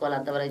యూజ్ చేసుకోవాలో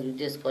అంతవరకు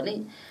యూజ్ చేసుకొని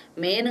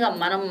మెయిన్గా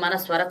మన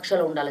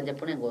స్వరక్షలో ఉండాలని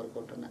చెప్పి నేను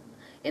కోరుకుంటున్నాను.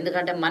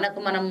 ఎందుకంటే మనకు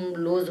మనం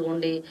లూజ్గా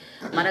ఉండి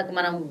మనకు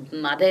మనం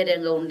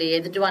అధైర్యంగా ఉండి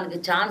ఎదుటివానికి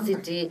ఛాన్స్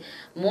ఇచ్చి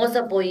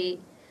మోసపోయి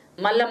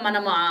మళ్ళీ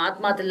మనం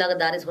ఆత్మహత్యలాగా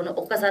దారేసుకొని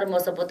ఒక్కసారి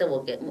మోసపోతే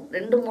ఓకే,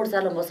 2-3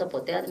 సార్లు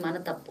మోసపోతే అది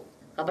మన తప్పు.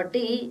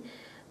 కాబట్టి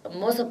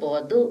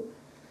మోసపోవద్దు.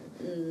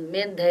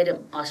 మెయిన్ ధైర్యం,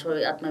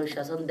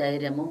 ఆత్మవిశ్వాసం,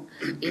 ధైర్యము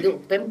ఇది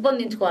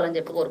పెంపొందించుకోవాలని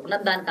చెప్పి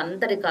కోరుకున్నాను. దానికి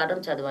అంతటి కారణం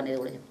చదువు అనేది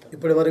కూడా చెప్తాను.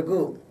 ఇప్పటి వరకు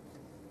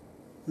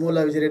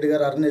మూల విజయరెడ్డి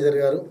గారు, ఆర్గనైజర్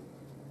గారు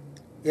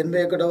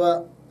 81వ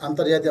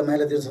అంతర్జాతీయ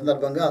మహిళా దినం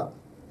సందర్భంగా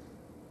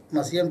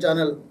మా సీఎం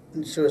ఛానల్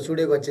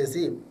స్టూడియోకి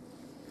వచ్చేసి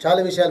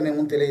చాలా విషయాలు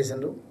మేము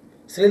తెలియజేసారు.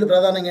 స్త్రీలు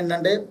ప్రధానంగా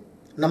ఏంటంటే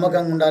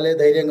నమ్మకంగా ఉండాలి,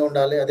 ధైర్యంగా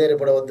ఉండాలి,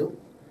 అధైర్యపడవద్దు.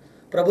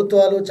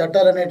 ప్రభుత్వాలు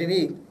చట్టాలు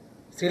అనేటివి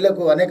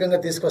స్త్రీలకు అనేకంగా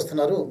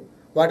తీసుకొస్తున్నారు.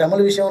 వాటి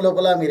అమలు విషయం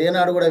లోపల మీరు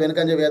ఏనాడు కూడా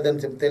వెనుకంజ వేయద్దని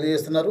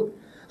తెలియజేస్తున్నారు.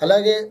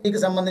 అలాగే దీనికి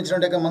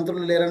సంబంధించిన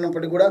మంత్రులు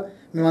లేరన్నప్పటికీ కూడా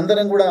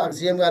మేమందరం కూడా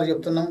సీఎం గారు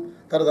చెప్తున్నాం,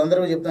 తర్వాత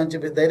అందరూ చెప్తామని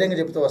చెప్పి ధైర్యంగా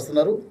చెప్తూ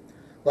వస్తున్నారు.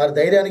 వారి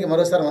ధైర్యానికి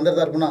మరోసారి అందరి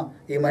తరఫున,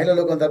 ఈ మహిళా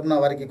లోకం తరఫున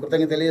వారికి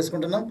కృతజ్ఞత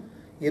తెలియజేసుకుంటున్నాం.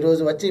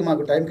 ఈరోజు వచ్చి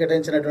మాకు టైం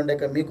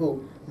కేటాయించినటువంటి మీకు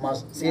మా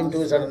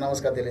CMTV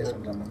నమస్కారం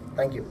తెలియజేసుకుంటున్నాం.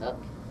 Thank you.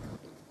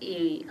 ఈ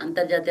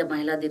అంతర్జాతీయ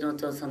మహిళా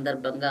దినోత్సవం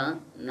సందర్భంగా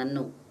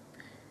నన్ను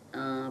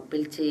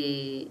పిలిచి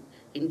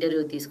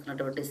ఇంటర్వ్యూ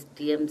తీసుకున్నటువంటి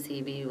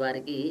TMCV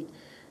వారికి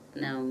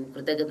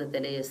కృతజ్ఞత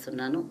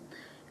తెలియజేస్తున్నాను.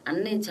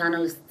 అన్ని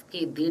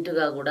ఛానల్స్కి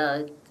ధీటుగా కూడా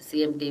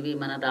CMTV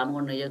మన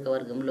రామగుండ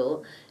నియోజకవర్గంలో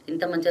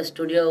ఇంత మంచి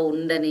స్టూడియో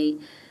ఉందని,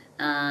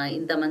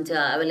 ఇంత మంచి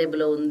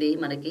అవైలబుల్ ఉంది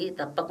మనకి.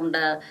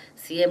 తప్పకుండా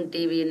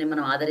CMTVని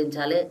మనం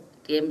ఆదరించాలి.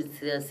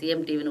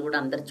 CMTVని కూడా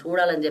అందరు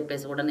చూడాలని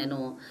చెప్పేసి కూడా నేను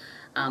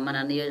మన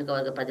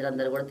నియోజకవర్గ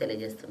ప్రజలందరూ కూడా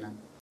తెలియజేస్తున్నాను.